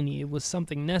colony. It was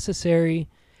something necessary,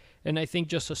 and I think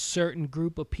just a certain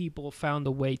group of people found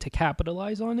a way to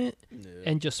capitalize on it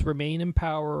and just remain in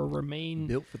power or remain.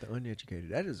 Built for the uneducated.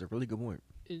 That is a really good point.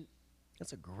 It-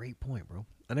 That's a great point, bro.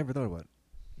 I never thought about it.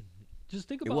 Just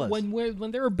think It about was.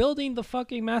 when they were building the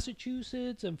fucking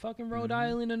Massachusetts and fucking Rhode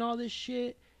Island and all this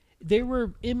shit. There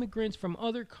were immigrants from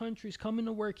other countries coming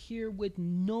to work here with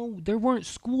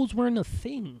schools weren't a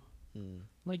thing.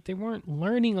 Like they weren't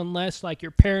learning unless like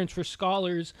your parents were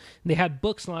scholars and they had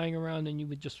books lying around and you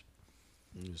would just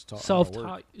You just talk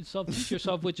self-teach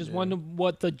yourself, which is one of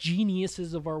what the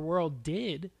geniuses of our world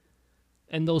did.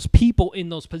 And those people in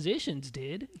those positions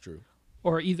did. True.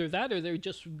 Or either that, or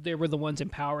they were the ones in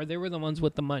power. They were the ones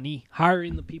with the money,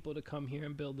 hiring the people to come here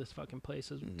and build this fucking place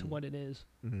to what it is.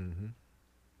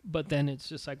 But then it's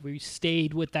just like we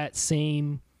stayed with that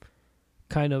same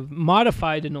kind of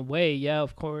modified in a way, yeah,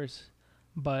 of course.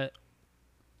 But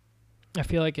I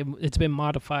feel like it's been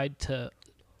modified to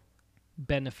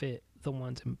benefit the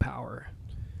ones in power.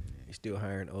 You're still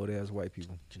hiring old ass white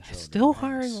people. Still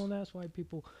hiring old ass white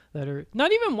people that are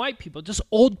not even white people, just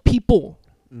old people.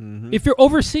 If you're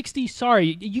over 60,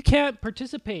 sorry, you can't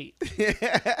participate.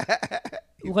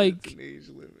 Like, Age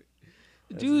limit.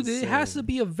 dude, it has to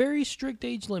be a very strict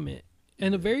age limit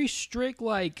and a very strict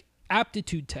like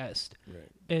aptitude test. Right.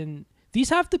 And these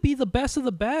have to be the best of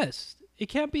the best. It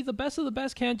can't be the best of the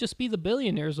best. Can't just be the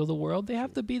billionaires of the world. They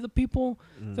have to be the people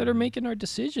that are making our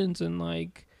decisions and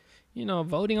like, you know,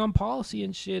 voting on policy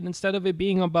and shit instead of it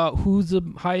being about who's the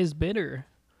highest bidder.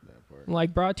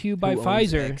 Like brought to you by Who owns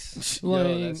Pfizer. X? Like,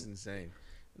 No, that's insane.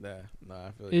 Nah,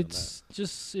 I feel you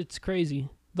it's crazy.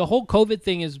 The whole COVID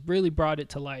thing has really brought it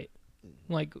to light.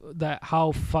 Like that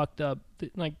how fucked up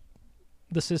like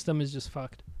the system is just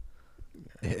fucked.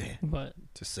 But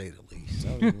To say the least.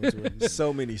 on that.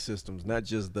 So many systems, not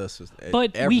just the system.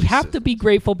 but every we have to system. be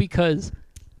grateful because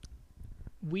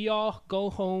we all go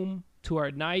home to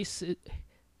our nice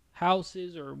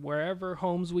houses or wherever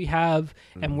homes we have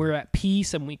and we're at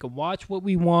peace and we can watch what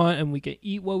we want and we can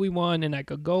eat what we want and I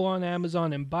could go on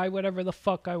Amazon and buy whatever the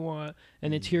fuck I want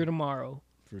and it's here tomorrow.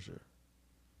 For sure.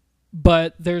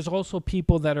 But there's also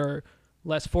people that are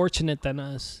less fortunate than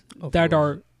us that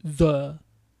are the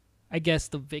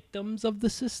victims of the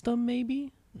system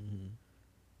maybe.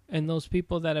 And those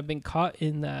people that have been caught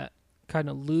in that kind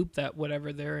of loop that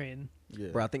whatever they're in Yeah.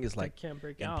 Bro, I think it's like can't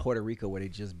break in out. Puerto Rico where they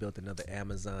just built another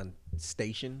Amazon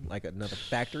station, like another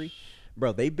factory.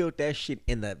 Bro, they built that shit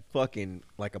in that fucking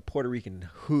like a Puerto Rican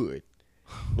hood.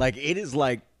 Like it is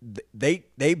like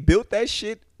they built that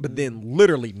shit, but then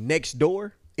literally next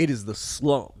door it is the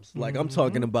slums. Like I'm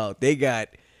talking about, they got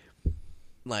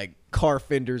like car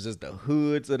fenders as the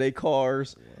hoods of their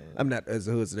cars. I'm not as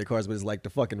the hoods of their cars, but it's like the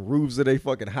fucking roofs of their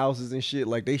fucking houses and shit.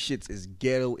 Like they shits is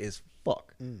ghetto as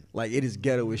fuck. Like it is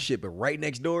ghetto as shit. But right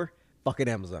next door, fucking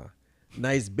Amazon.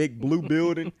 Nice big blue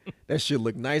building. That shit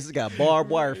look nice. It got barbed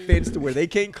wire fence to where they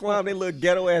can't climb their little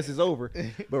ghetto asses over.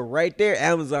 But right there,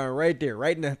 Amazon right there,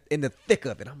 right in the thick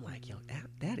of it. I'm like, yo,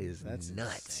 that's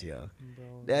nuts, yo.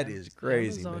 That is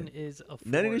crazy, Amazon man. is a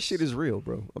None of this shit is real,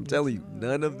 bro. I'm telling you,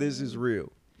 none of this is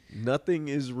real. Nothing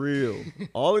is real.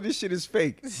 All of this shit is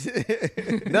fake.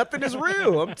 Nothing is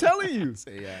real. I'm telling you.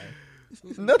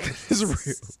 Nothing is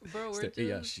real. Bro, we're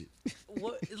just, shit.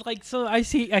 what, like, so I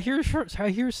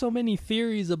hear so many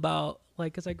theories about,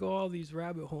 like, because I go all these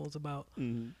rabbit holes about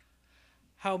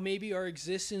how maybe our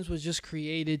existence was just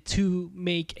created to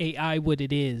make AI what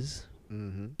it is.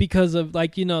 Because of,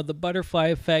 like, you know, the butterfly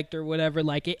effect or whatever.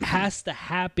 Like, it has to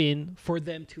happen for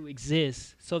them to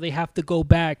exist, so they have to go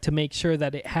back to make sure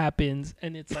that it happens,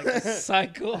 and it's like a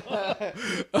cycle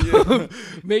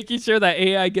of making sure that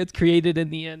AI gets created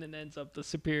in the end and ends up the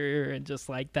superior, and just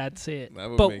like that's it. That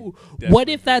would But make what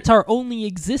definitely if that's our only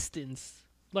existence?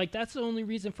 Like, that's the only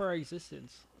reason for our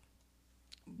existence.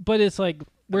 But it's like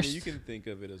we're you can think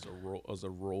of it as a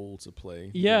role to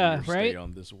play. Yeah, when you right? Stay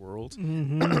on this world.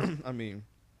 Mhm. I mean,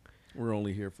 we're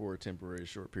only here for a temporary,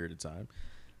 short period of time.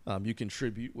 You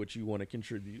contribute what you want to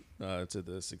contribute to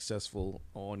the successful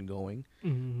ongoing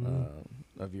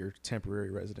of your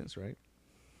temporary residence, right?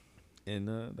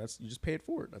 And that's, you just pay it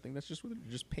forward. I think that's just what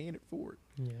you're just paying it forward.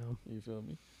 Yeah. You feel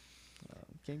me?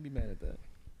 Can't be mad at that.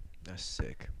 That's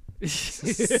sick. Yeah,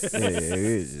 it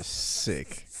is just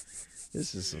sick.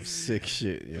 This is some sick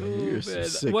shit, yo. You're some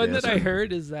sick One ass that I nigga.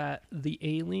 heard is that the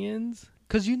aliens,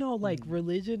 because you know, like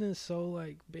religion is so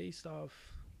like based off.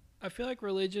 I feel like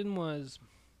religion was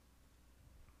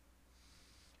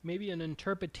maybe an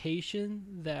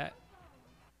interpretation that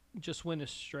just went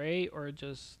astray, or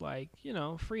just like, you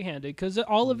know, free-handed. Because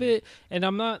all of it, and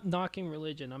I'm not knocking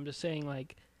religion. I'm just saying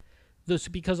like this,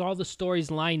 because all the stories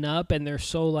line up and they're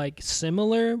so like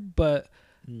similar, but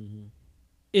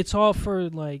it's all for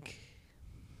like,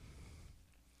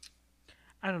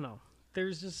 I don't know.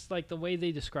 There's just like the way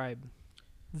they describe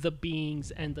the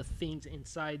beings and the things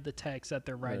inside the text that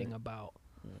they're writing about.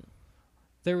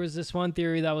 There was this one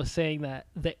theory that was saying that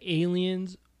the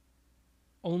aliens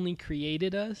only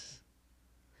created us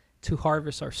to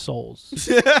harvest our souls.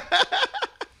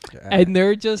 And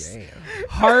they're just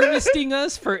harvesting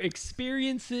us for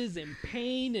experiences and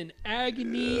pain and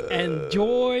agony and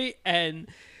joy and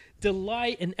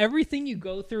delight and everything you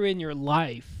go through in your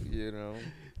life. You know?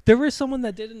 There was someone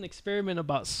that did an experiment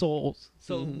about souls.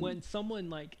 So when someone,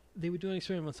 like, they would do an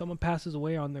experiment when someone passes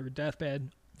away on their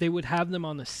deathbed, they would have them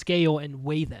on a scale and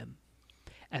weigh them.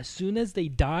 As soon as they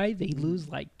die, they lose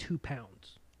like 2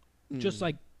 pounds. Just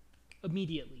like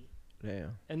immediately.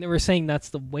 Damn. And they were saying that's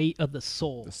the weight of the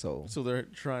soul. The soul. So they're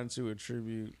trying to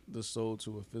attribute the soul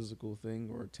to a physical thing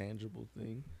or a tangible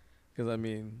thing? Because, I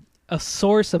mean... A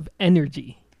source of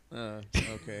energy.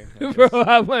 Okay. Bro,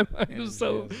 my mind And was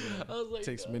so... it is, I was like,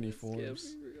 takes "Oh, many this can't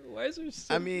forms." be real. Why is there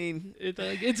so... I mean...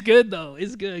 It's good, though.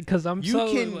 It's good, because I'm You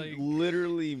so, can like...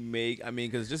 literally make, I mean,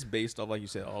 because just based off, like you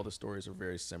said, all the stories are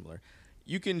very similar.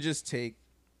 You can just take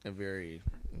a very,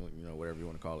 you know, whatever you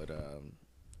want to call it,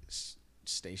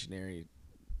 stationary,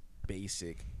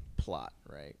 basic plot,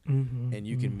 right? And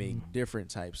you can make different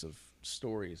types of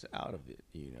stories out of it,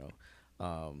 you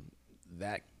know.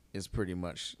 That is pretty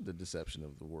much the deception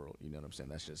of the world, you know what I'm saying?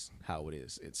 That's just how it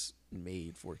is. It's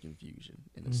made for confusion,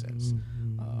 in a sense.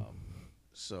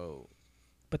 So...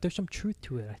 But there's some truth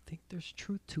to it. I think there's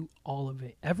truth to all of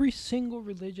it. Every single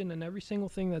religion and every single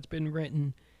thing that's been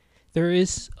written, there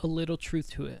is a little truth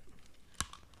to it.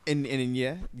 And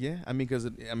yeah. I mean, because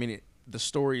the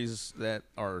stories that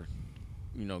are,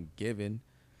 you know, given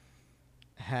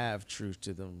have truth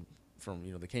to them from,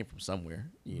 you know, they came from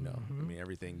somewhere. You know, I mean,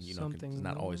 everything, you know, Something, it's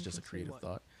not always no just a one can say creative what.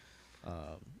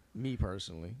 thought. Me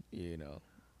personally, you know,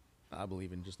 I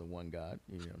believe in just the one God.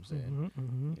 You know what I'm saying?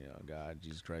 You know, God,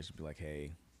 Jesus Christ would be like,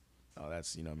 hey, oh,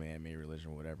 that's, you know, man-made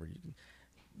religion or whatever. You can,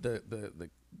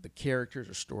 the characters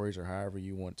or stories or however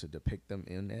you want to depict them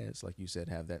in as, like you said,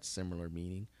 have that similar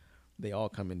meaning. They all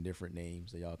come in different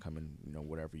names. They all come in, you know,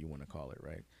 whatever you want to call it,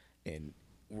 right? And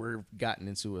we're gotten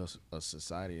into a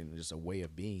society and just a way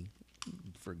of being,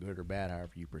 for good or bad,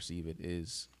 however you perceive it,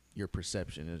 is your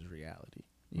perception is reality.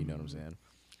 You know what I'm saying?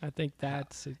 I think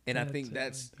that's And I think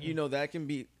that's you know, that can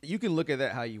be, you can look at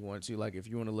that how you want to. Like, if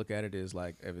you want to look at it as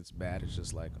like, if it's bad, it's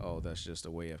just like, oh, that's just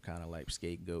a way of kind of like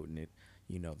scapegoating it,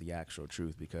 you know, the actual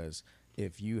truth. Because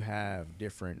if you have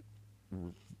different,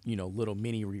 you know, little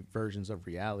mini versions of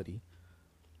reality,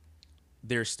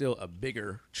 there's still a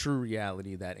bigger true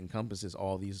reality that encompasses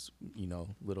all these, you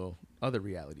know, little other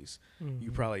realities.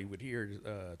 You probably would hear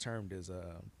termed as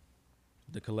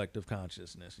the collective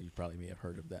consciousness. You probably may have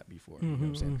heard of that before. You know what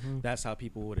I'm saying? That's how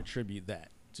people would attribute that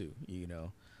to, you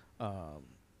know.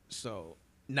 So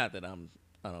not that I'm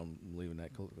believing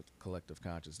that collective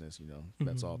consciousness, you know,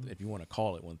 that's all. If you want to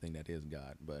call it one thing, that is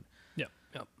God. But Yep.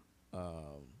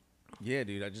 yeah,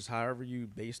 dude, I just, however you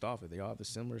based off it, they all have the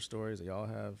similar stories. They all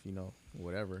have, you know,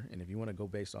 whatever. And if you want to go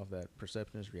based off that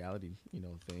perception is reality, you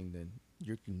know, thing, then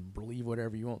you can believe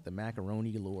whatever you want. The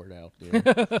macaroni lord out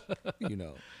there, you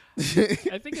know.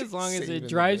 I think as long as Saving it the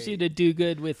drives day. you to do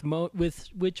good with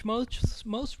which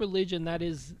most religion, that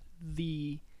is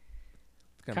the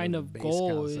kind the of base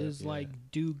goal concept, is yeah. like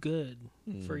do good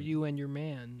for you and your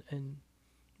man, and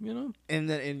you know.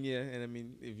 And I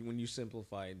mean, when you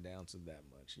simplify it down to that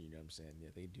much, you know what I'm saying? Yeah,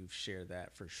 they do share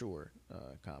that for sure.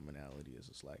 Commonality is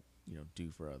just like, you know, do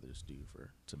for others,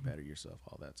 to better yourself,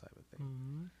 all that type of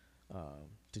thing.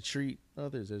 To treat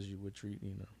others as you would treat,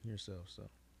 you know, yourself. So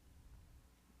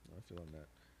I feel on that.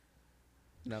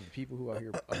 Now the people who are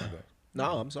here,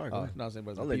 No, I'm sorry. Go ahead. no, I was saying,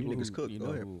 but I'll the let you people niggas who, cook. you Go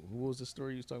know, ahead. who was the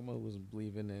story you was talking about? Who was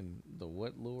believing in the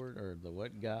what Lord or the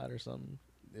what God or something?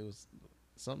 It was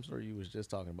some story you was just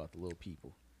talking about the little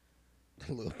people.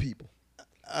 Little people.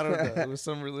 I don't know. It was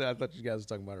some really. I thought you guys were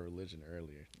talking about a religion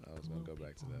earlier. I was gonna go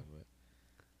back to that, but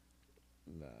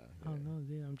nah. Oh no,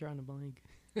 dude, I'm drawing a blank.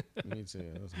 Me too.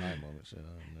 That was my moment. Shit, I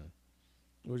don't know.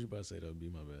 What was you about to say? That would be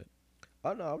my bad.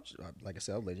 Oh no, like I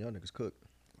said, I'm letting y'all niggas cook.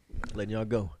 Letting y'all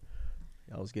go.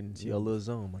 Y'all was getting into your little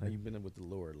zone, How man. you been in with the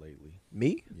Lord lately?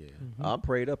 Me? Yeah. I'm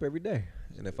prayed up every day.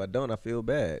 And if I don't, I feel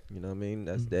bad. You know what I mean?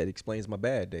 That explains my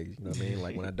bad days. You know what I mean?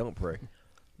 Like when I don't pray.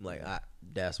 I'm like,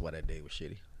 that's why that day was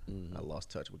shitty. I lost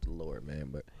touch with the Lord, man.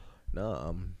 But no,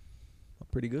 I'm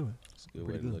pretty good. It's a good way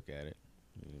Pretty to good. look at it.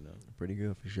 You know. Pretty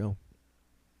good for sure.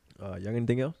 Y'all got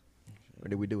anything else? Or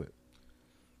did we do it?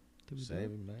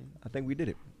 Saving, man. I think we did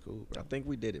it. Cool, I bro. think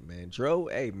we did it, man. Dro,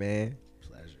 hey, man.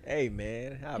 Pleasure. Hey,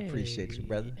 man. I appreciate you,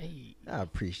 brother. Hey. I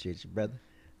appreciate you, brother.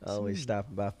 Always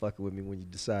stopping by, fucking with me when you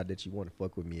decide that you want to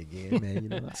fuck with me again, man. You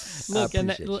know, I Look,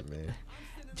 and appreciate you, man.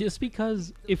 Just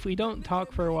because if we don't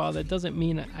talk for a while, that doesn't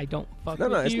mean I don't fuck No,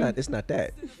 with no, it's you. not. It's not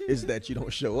that. It's that you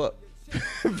don't show up.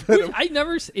 I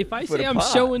never. If I for say the I'm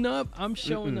pod. showing up, I'm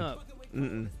showing up.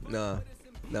 Nah,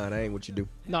 that ain't what you do.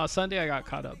 No, Sunday I got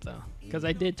caught up though, because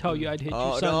I did tell you I'd hit you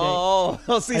Oh, Sunday.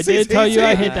 no. See, I see, did see, tell you see.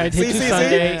 I'd hit you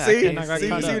Sunday, See, and I got see,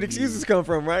 caught see where up. the excuses come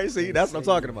from, right? See, that's what I'm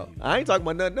talking about. I ain't talking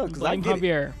about nothing else, because I Blame get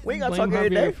Javier. it. We ain't got to Blame talk every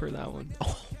Javier day. for that one.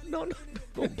 No,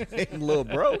 don't blame little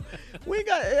bro. We ain't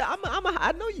got.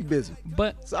 I know you busy.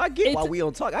 But So I get why It's- we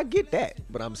don't talk. I get that.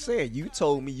 But I'm saying you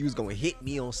told me you was gonna hit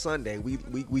me on Sunday. We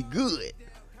good.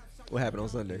 What happened on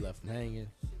Sunday? Left him hanging.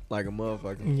 Like a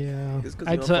motherfucker. yeah, Just 'cause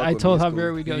I you don't fuck told with me, it's Javier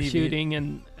cool. we go Did he shooting,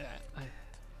 and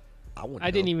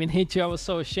I didn't even hit you. I was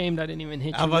so ashamed I didn't even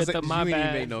hit I you was with like, the you my didn't even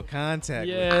bad. make no contact.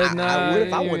 with Yeah, him. nah. what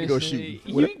if I wanted to go seriously.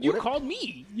 shooting? What You if- called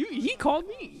me. He called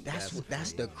me. That's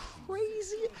the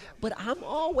crazy. But I'm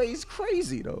always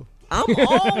crazy though. I'm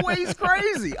always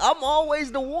crazy. I'm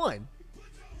always the one.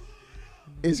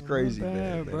 It's crazy, man.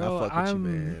 bad, Man, bro. I fuck with you, I'm-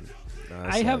 man. Nah,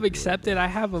 it's I all have good, accepted. bro. I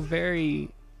have a very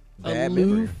Bad aloof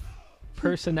memory.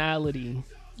 personality,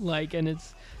 like, and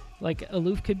it's like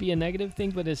aloof could be a negative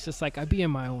thing, but it's just like I be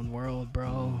in my own world,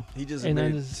 bro. He just and I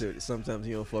admitted just- to it. Sometimes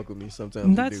he don't fuck with me. Sometimes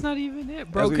And he that's do. not even it, That's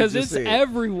bro. what he Because just it's said.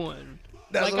 everyone.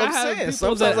 That's like what I I'm have saying. people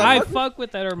Sometimes that I I fuck- fuck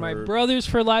with that are my Word. brothers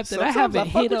for life that I Sometimes I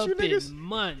haven't fuck hit with up you niggas. in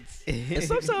months. And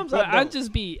sometimes But I I'd don't.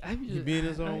 just be. He be in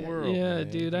his own world, Yeah, man,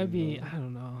 dude. you I'd be. know. I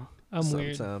don't know. I'm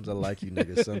weird. Sometimes I like you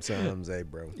niggas. Sometimes, hey,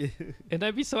 bro. And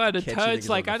I'd be so out of Catch you touch. niggas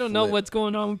Like, on I the don't know flip. what's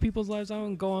going on with people's lives. I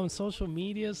don't go on social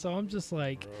media. So I'm just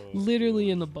like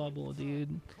literally in the bubble,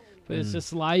 dude. But it's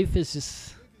just life is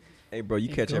just. Hey, bro, you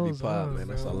It catch every goes pod, on, man.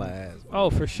 That's bro. all I ask. Oh,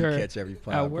 for You sure. catch every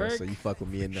pod, At bro. work? So you fuck with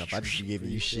me enough. I just be giving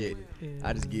you shit.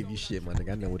 I just give you shit, my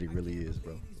nigga. I know what it really is,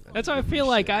 bro. That's how I feel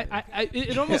like. Shit,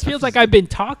 It almost feels like I've been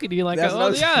talking to you. Like, That's oh, what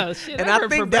I'm yeah, shit. And I I heard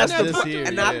think from that's Ben. the I talked to here, him.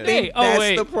 and yeah. I think Hey, oh, that's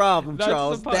wait. the problem, That's the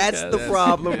Charles. That's the podcast.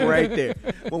 problem right there.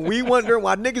 When we wondering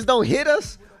why niggas don't hit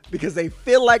us because they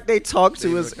feel like they talk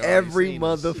to us look already every seen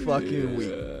us. motherfucking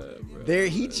week. There,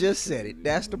 he just said it.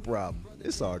 That's the problem.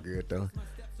 It's all good though.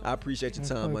 I appreciate your I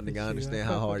time, my fuck with nigga. I you. understand I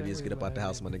how fuck hard with it is to get up out the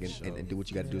house, my everybody. nigga, and do what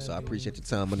you got to do. So I appreciate your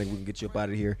time, my nigga. We can get you up out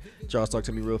of here. Charles, talk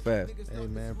to me real fast. Hey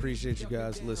man, appreciate you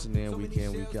guys listening week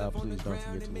in, week out. Please don't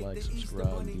forget to like,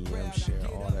 subscribe, DM, share,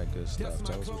 all that good stuff.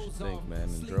 Tell us what you think, man.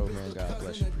 And Dro, man, God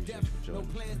bless you. Appreciate you for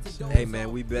joining us. Hey,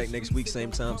 man, we back next week,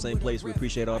 same time, same place. We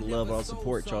appreciate all the love, all the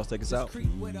support. Charles, take us out.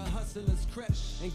 Where the hustlers crept and